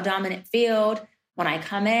 It's a male dominant field. When I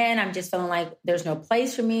come in, I'm just feeling like there's no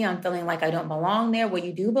place for me. I'm feeling like I don't belong there. Well,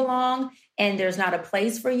 you do belong, and there's not a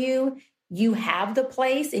place for you. You have the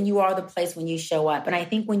place, and you are the place when you show up. And I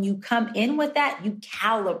think when you come in with that, you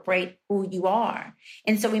calibrate who you are.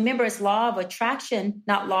 And so remember, it's law of attraction,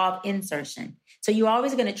 not law of insertion. So you're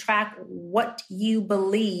always going to track what you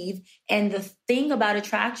believe. And the thing about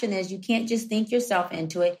attraction is you can't just think yourself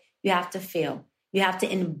into it. You have to feel. You have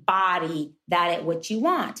to embody that at what you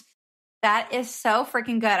want. That is so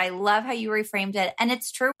freaking good. I love how you reframed it. And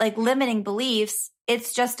it's true, like limiting beliefs,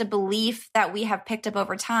 it's just a belief that we have picked up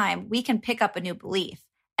over time. We can pick up a new belief.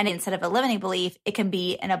 And instead of a limiting belief, it can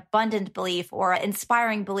be an abundant belief or an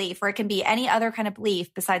inspiring belief, or it can be any other kind of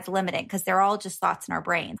belief besides limiting, because they're all just thoughts in our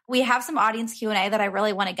brains. We have some audience Q&A that I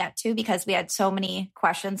really want to get to because we had so many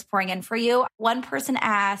questions pouring in for you. One person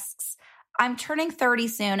asks, I'm turning 30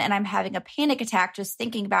 soon and I'm having a panic attack just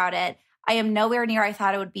thinking about it. I am nowhere near I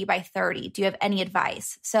thought it would be by 30. Do you have any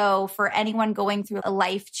advice? So for anyone going through a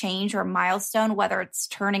life change or milestone, whether it's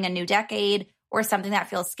turning a new decade or something that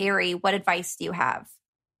feels scary, what advice do you have?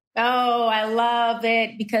 Oh, I love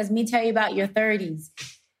it, because me tell you about your 30s.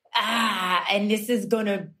 And this is going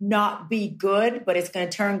to not be good, but it's going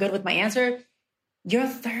to turn good with my answer. Your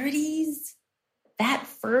 30s, that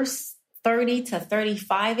first 30 to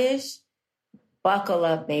 35-ish, buckle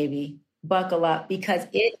up, baby. Buckle up, because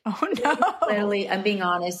it literally, I'm being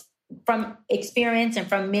honest, from experience and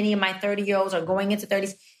from many of my 30-year-olds are going into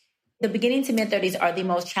 30s, the beginning to mid-30s are the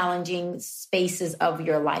most challenging spaces of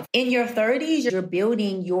your life. In your 30s, you're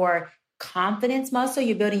building your confidence muscle.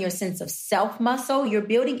 You're building your sense of self muscle. You're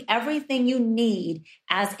building everything you need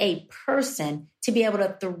as a person to be able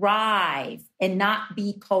to thrive and not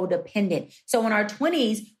be codependent. So in our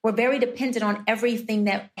 20s, we're very dependent on everything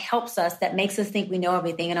that helps us, that makes us think we know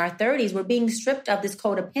everything. In our 30s, we're being stripped of this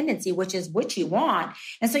codependency, which is what you want.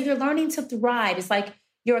 And so you're learning to thrive. It's like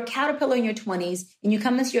you're a caterpillar in your 20s and you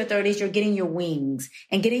come into your 30s, you're getting your wings.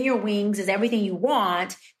 And getting your wings is everything you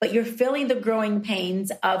want, but you're feeling the growing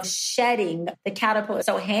pains of shedding the caterpillar.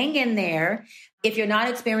 So hang in there. If you're not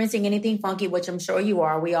experiencing anything funky, which I'm sure you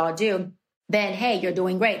are, we all do, then hey, you're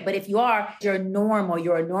doing great. But if you are, you're normal.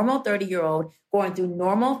 You're a normal 30-year-old going through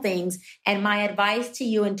normal things. And my advice to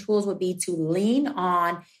you and tools would be to lean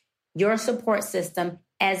on your support system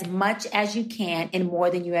as much as you can and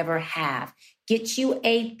more than you ever have. Get you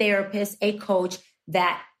a therapist, a coach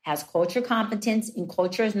that has culture competence, and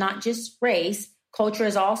culture is not just race. Culture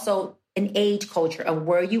is also an age culture of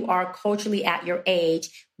where you are culturally at your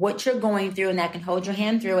age, what you're going through, and that can hold your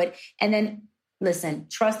hand through it. And then listen,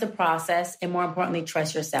 trust the process, and more importantly,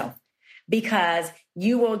 trust yourself, because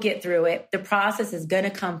you will get through it. The process is going to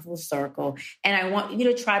come full circle. And I want you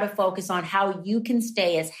to try to focus on how you can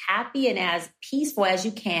stay as happy and as peaceful as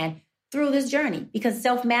you can through this journey, because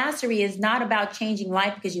self-mastery is not about changing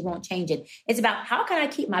life because you won't change it. It's about how can I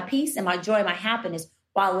keep my peace and my joy and my happiness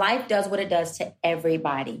while life does what it does to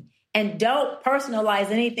everybody. And don't personalize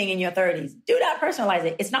anything in your 30s. Do not personalize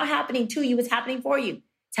it. It's not happening to you. It's happening for you.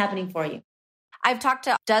 It's happening for you. I've talked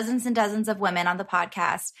to dozens and dozens of women on the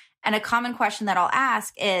podcast, and a common question that I'll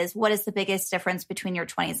ask is, what is the biggest difference between your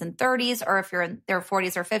 20s and 30s? Or if you're in their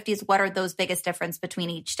 40s or 50s, what are those biggest difference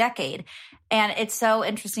between each decade? And it's so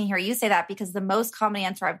interesting to hear you say that, because the most common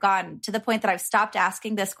answer I've gotten, to the point that I've stopped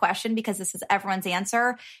asking this question because this is everyone's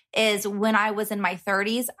answer, is when I was in my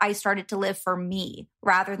 30s, I started to live for me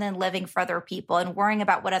rather than living for other people and worrying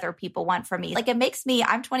about what other people want from me. Like, it makes me,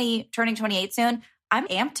 I'm turning 28 soon. I'm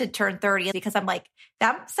amped to turn 30 because I'm like,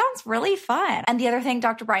 that sounds really fun. And the other thing,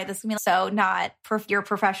 Dr. Bryant, this is going to be so not your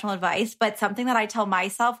professional advice, but something that I tell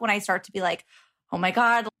myself when I start to be like, oh my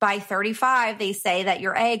God, by 35, they say that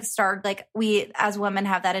your eggs start, like, we as women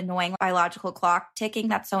have that annoying biological clock ticking.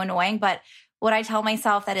 That's so annoying. But what I tell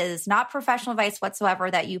myself that is not professional advice whatsoever,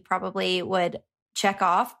 that you probably would check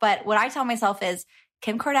off. But what I tell myself is,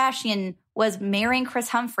 Kim Kardashian was marrying Chris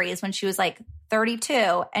Humphries when she was like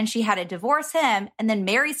 32, and she had to divorce him and then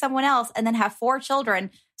marry someone else and then have 4 children.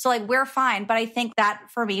 So like, we're fine. But I think that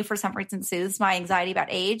for me, for some reason, soothes my anxiety about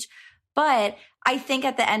age. But I think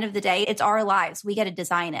at the end of the day, it's our lives. We get to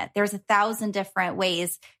design it. There's 1,000 different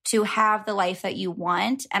ways to have the life that you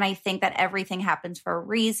want. And I think that everything happens for a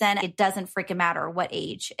reason. It doesn't freaking matter what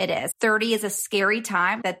age it is. 30 is a scary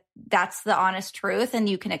time. That's the honest truth. And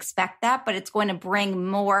you can expect that, but it's going to bring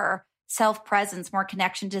more self-presence, more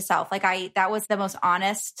connection to self. That was the most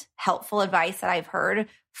honest, helpful advice that I've heard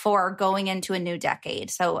for going into a new decade.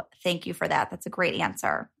 So thank you for that. That's a great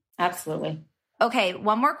answer. Absolutely. Okay.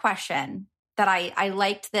 One more question that I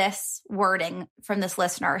liked this wording from this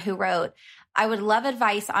listener who wrote, I would love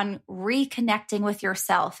advice on reconnecting with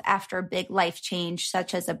yourself after a big life change,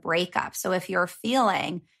 such as a breakup. So if you're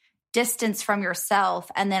feeling distance from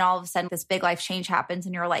yourself and then all of a sudden this big life change happens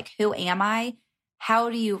and you're like, who am I? How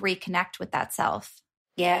do you reconnect with that self?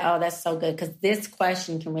 Yeah. Oh, that's so good. Because this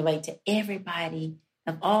question can relate to everybody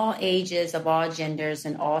of all ages, of all genders,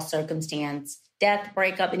 and all circumstance, death,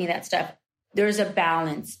 breakup, any of that stuff. There's a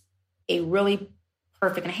balance, a really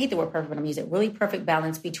perfect, and I hate the word perfect when I'm using it, really perfect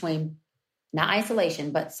balance between not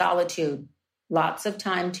isolation, but solitude, lots of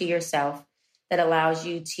time to yourself that allows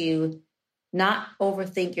you to not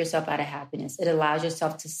overthink yourself out of happiness. It allows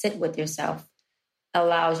yourself to sit with yourself,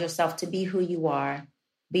 allows yourself to be who you are,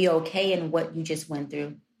 be okay in what you just went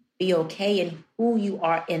through, be okay in who you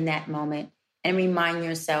are in that moment, and remind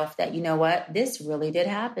yourself that, you know what, this really did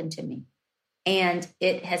happen to me. And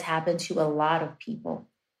it has happened to a lot of people.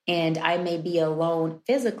 And I may be alone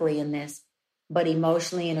physically in this, but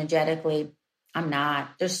emotionally, energetically, I'm not.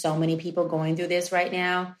 There's so many people going through this right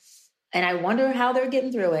now. And I wonder how they're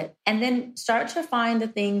getting through it. And then start to find the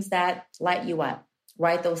things that light you up.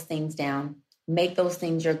 Write those things down. Make those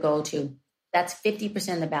things your go-to. That's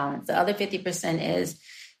 50% of the balance. The other 50% is,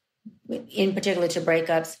 in particular to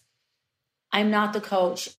breakups, I'm not the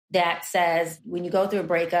coach that says when you go through a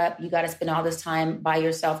breakup, you got to spend all this time by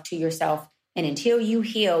yourself, to yourself. And until you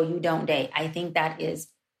heal, you don't date. I think that is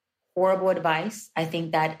horrible advice. I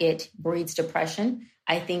think that it breeds depression.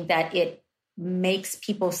 I think that it makes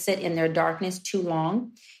people sit in their darkness too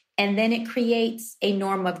long. And then it creates a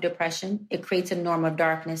norm of depression. It creates a norm of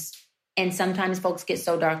darkness. And sometimes folks get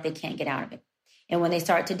so dark they can't get out of it. And when they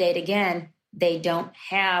start to date again, they don't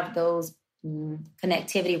have those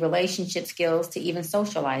connectivity, relationship skills to even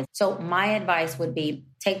socialize. So my advice would be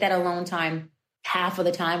take that alone time, half of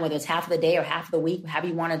the time, whether it's half of the day or half of the week, however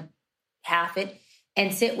you want to half it,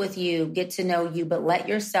 and sit with you, get to know you, but let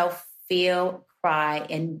yourself feel, cry,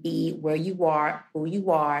 and be where you are, who you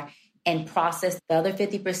are, and process. The other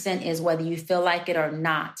 50% is whether you feel like it or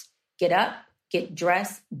not. Get up, get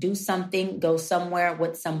dressed, do something, go somewhere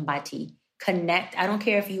with somebody. Connect. I don't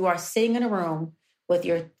care if you are sitting in a room with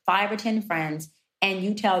your 5 or 10 friends and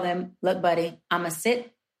you tell them, look, buddy, I'm going to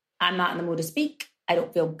sit. I'm not in the mood to speak. I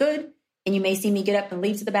don't feel good. And you may see me get up and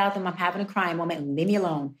leave to the bathroom. I'm having a crying moment. Leave me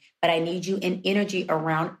alone. But I need you in energy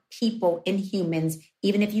around people and humans.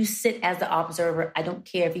 Even if you sit as the observer, I don't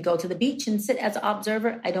care. If you go to the beach and sit as an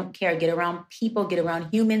observer, I don't care. Get around people, get around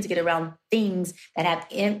humans, get around things that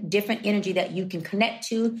have different energy that you can connect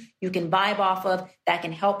to, you can vibe off of, that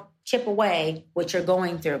can help chip away what you're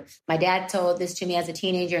going through. My dad told this to me as a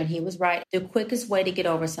teenager, and he was right. The quickest way to get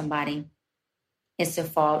over somebody is to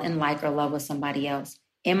fall in like or love with somebody else.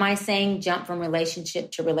 Am I saying jump from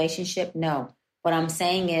relationship to relationship? No. What I'm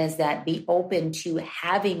saying is that be open to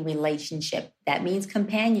having relationship. That means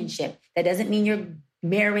companionship. That doesn't mean you're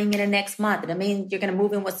marrying in the next month. That means you're going to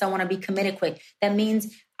move in with someone and be committed quick. That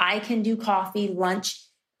means I can do coffee, lunch,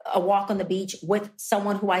 a walk on the beach with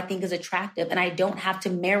someone who I think is attractive, and I don't have to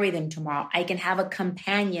marry them tomorrow. I can have a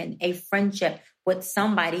companion, a friendship with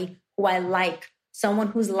somebody who I like, someone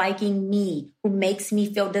who's liking me, who makes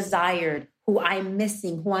me feel desired, who I'm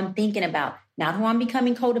missing, who I'm thinking about, not who I'm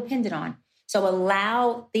becoming codependent on. So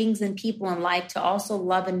allow things and people in life to also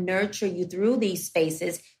love and nurture you through these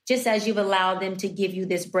spaces, just as you've allowed them to give you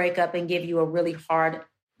this breakup and give you a really hard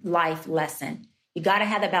life lesson. You got to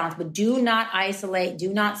have that balance, but do not isolate.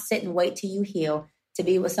 Do not sit and wait till you heal to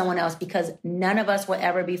be with someone else, because none of us will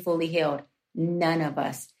ever be fully healed. None of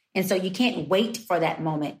us. And so you can't wait for that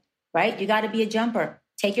moment, right? You got to be a jumper.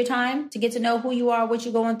 Take your time to get to know who you are, what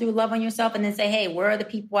you're going through, love on yourself, and then say, hey, where are the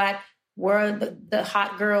people at? Where are the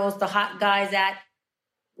hot girls, the hot guys at?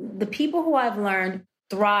 The people who I've learned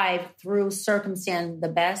thrive through circumstance the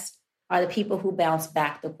best are the people who bounce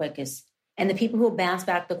back the quickest. And the people who bounce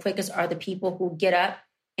back the quickest are the people who get up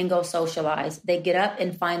and go socialize. They get up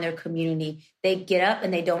and find their community. They get up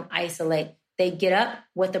and they don't isolate. They get up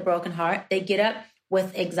with a broken heart. They get up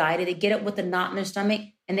with anxiety. They get up with a knot in their stomach,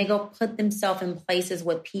 and they go put themselves in places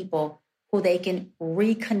with people who they can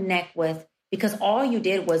reconnect with, because all you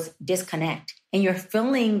did was disconnect, and you're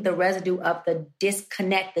feeling the residue of the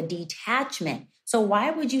disconnect, the detachment. So why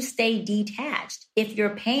would you stay detached if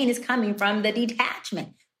your pain is coming from the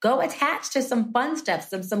detachment? Go attach to some fun stuff,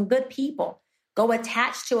 some good people. Go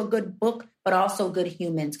attach to a good book, but also good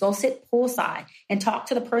humans. Go sit poolside and talk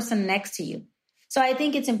to the person next to you. So I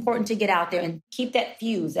think it's important to get out there and keep that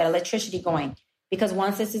fuse, that electricity going, because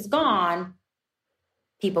once this is gone,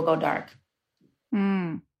 people go dark.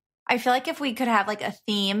 I feel like if we could have like a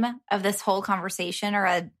theme of this whole conversation or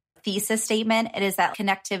a thesis statement, it is that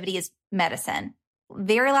connectivity is medicine.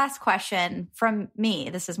 Very last question from me,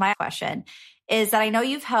 this is my question, is that I know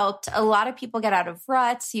you've helped a lot of people get out of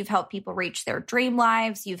ruts. You've helped people reach their dream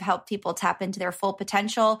lives. You've helped people tap into their full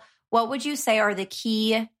potential. What would you say are the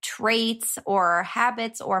key traits or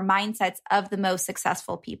habits or mindsets of the most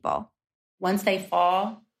successful people? Once they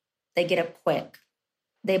fall, they get up quick.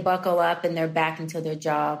 They buckle up and they're back into their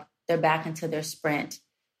job. They're back into their sprint.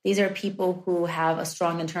 These are people who have a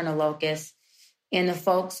strong internal locus, and the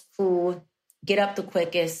folks who get up the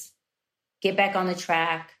quickest, get back on the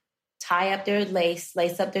track, tie up their lace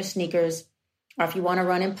up their sneakers, or if you want to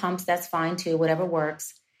run in pumps, that's fine too, whatever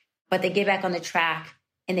works. But they get back on the track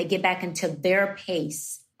and they get back into their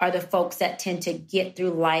pace are the folks that tend to get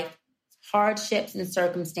through life, hardships and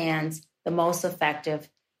circumstance the most effective,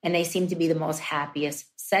 and they seem to be the most happiest.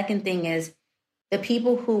 Second thing is the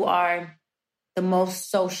people who are the most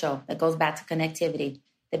social, that goes back to connectivity,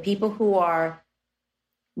 the people who are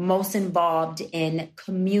most involved in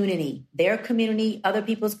community, their community, other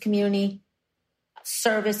people's community,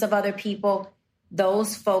 service of other people.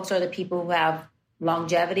 Those folks are the people who have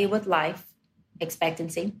longevity with life,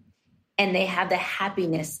 expectancy, and they have the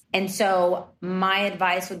happiness. And so my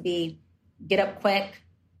advice would be get up quick,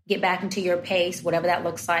 get back into your pace, whatever that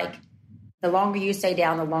looks like. The longer you stay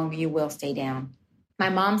down, the longer you will stay down. My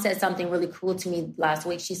mom said something really cool to me last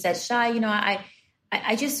week. She said, Shy,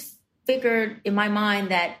 I just figured in my mind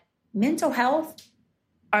that mental health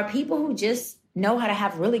are people who just know how to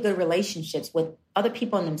have really good relationships with other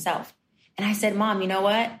people and themselves. And I said, Mom, you know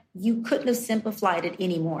what? You couldn't have simplified it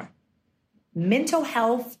anymore. Mental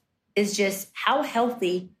health is just how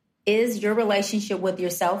healthy is your relationship with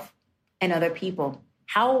yourself and other people?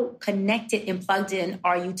 How connected and plugged in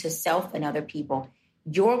are you to self and other people?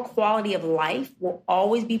 Your quality of life will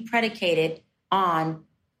always be predicated on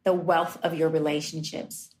the wealth of your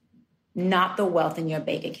relationships, not the wealth in your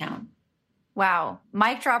bank account. Wow.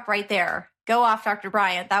 Mic drop right there. Go off, Dr.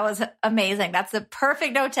 Bryant. That was amazing. That's the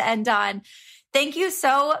perfect note to end on. Thank you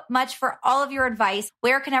so much for all of your advice.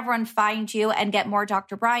 Where can everyone find you and get more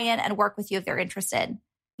Dr. Bryant and work with you if they're interested?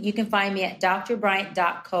 You can find me at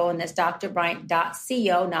drbryant.co, and that's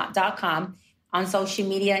drbryant.co, not .com. On social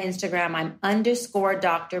media, Instagram, I'm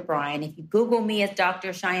 _Dr. Bryant. If you Google me as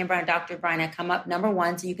Dr. Cheyenne Bryant, Dr. Bryant, I come up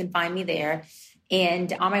 #1, so you can find me there.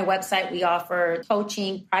 And on my website, we offer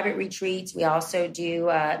coaching, private retreats. We also do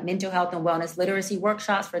mental health and wellness literacy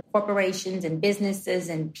workshops for corporations and businesses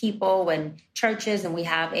and people and churches. And we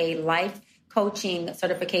have a life coaching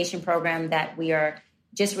certification program that we are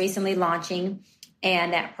just recently launching.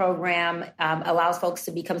 And that program allows folks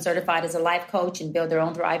to become certified as a life coach and build their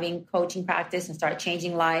own thriving coaching practice and start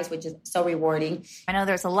changing lives, which is so rewarding. I know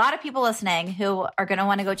there's a lot of people listening who are going to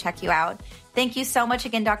want to go check you out. Thank you so much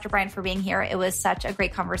again, Dr. Bryant, for being here. It was such a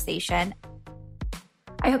great conversation.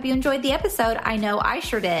 I hope you enjoyed the episode. I know I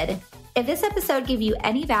sure did. If this episode gave you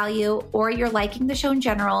any value or you're liking the show in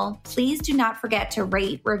general, please do not forget to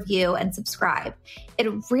rate, review, and subscribe.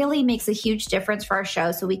 It really makes a huge difference for our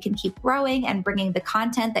show so we can keep growing and bringing the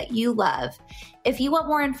content that you love. If you want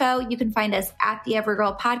more info, you can find us at The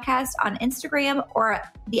Evergirl Podcast on Instagram or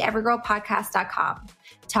at theevergirlpodcast.com.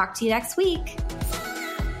 Talk to you next week.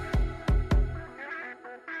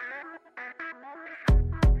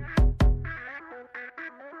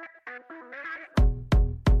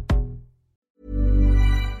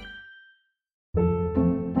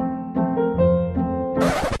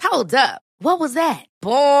 Hold up. What was that?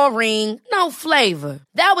 Boring. No flavor.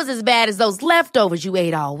 That was as bad as those leftovers you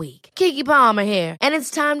ate all week. Keke Palmer here, and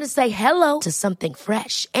it's time to say hello to something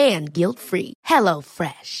fresh and guilt-free. Hello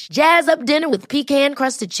Fresh. Jazz up dinner with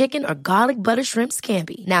pecan-crusted chicken or garlic butter shrimp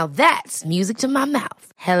scampi. Now that's music to my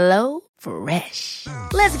mouth. Hello Fresh.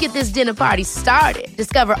 Let's get this dinner party started.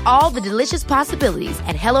 Discover all the delicious possibilities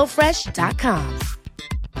at HelloFresh.com.